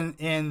involved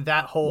in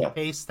that whole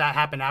case that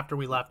happened after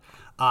we left.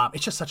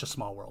 It's just such a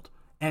small world.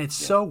 And it's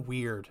so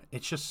weird.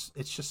 It's just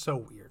so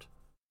weird.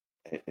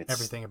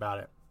 Everything about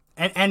it.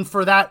 And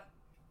for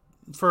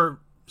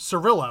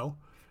Cirillo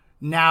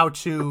now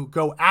to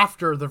go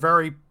after the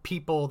very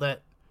people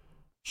that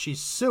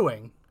she's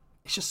suing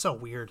It's just so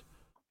weird.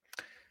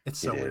 It's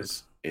so weird.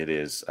 It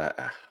is.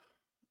 I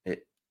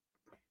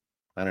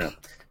don't know.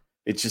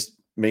 It just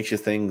makes you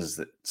things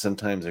that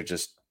sometimes are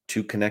just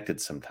too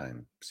connected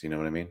sometimes. You know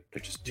what I mean?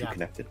 They're just too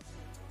connected.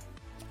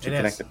 Too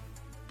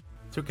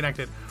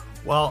connected.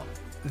 Well,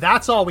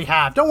 that's all we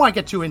have. Don't want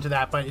to get too into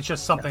that, but it's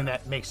just something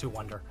that makes you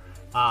wonder.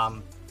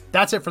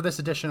 That's it for this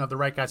edition of the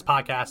Right Guys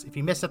podcast. If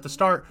you missed at the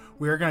start,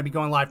 we are going to be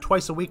going live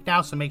twice a week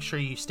now, so make sure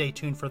you stay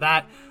tuned for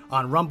that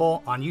on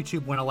Rumble, on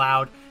YouTube when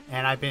allowed,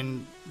 and I've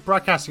been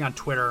broadcasting on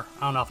Twitter.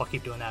 I don't know if I'll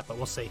keep doing that, but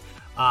we'll see.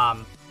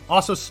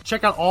 Also,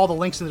 check out all the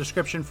links in the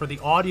description for the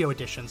audio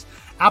editions: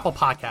 Apple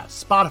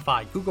Podcasts,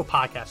 Spotify, Google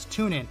Podcasts,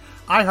 TuneIn,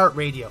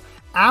 iHeartRadio,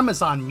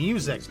 Amazon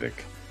Music,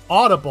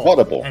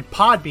 Audible, and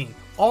Podbean.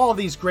 All of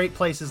these great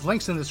places,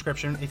 links in the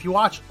description. If you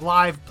watch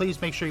live,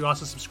 please make sure you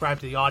also subscribe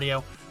to the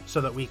audio so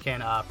that we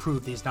can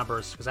prove these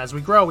numbers. Because as we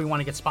grow, we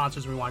want to get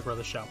sponsors. We want to grow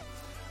the show.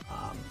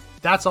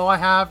 That's all I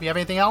have. You have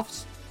anything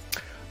else?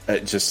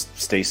 Just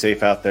stay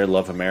safe out there.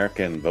 Love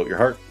America and vote your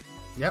heart.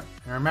 Yep.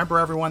 And remember,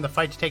 everyone, the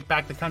fight to take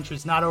back the country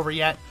is not over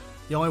yet.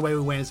 The only way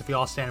we win is if we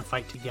all stand and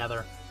fight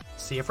together.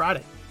 See you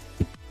Friday.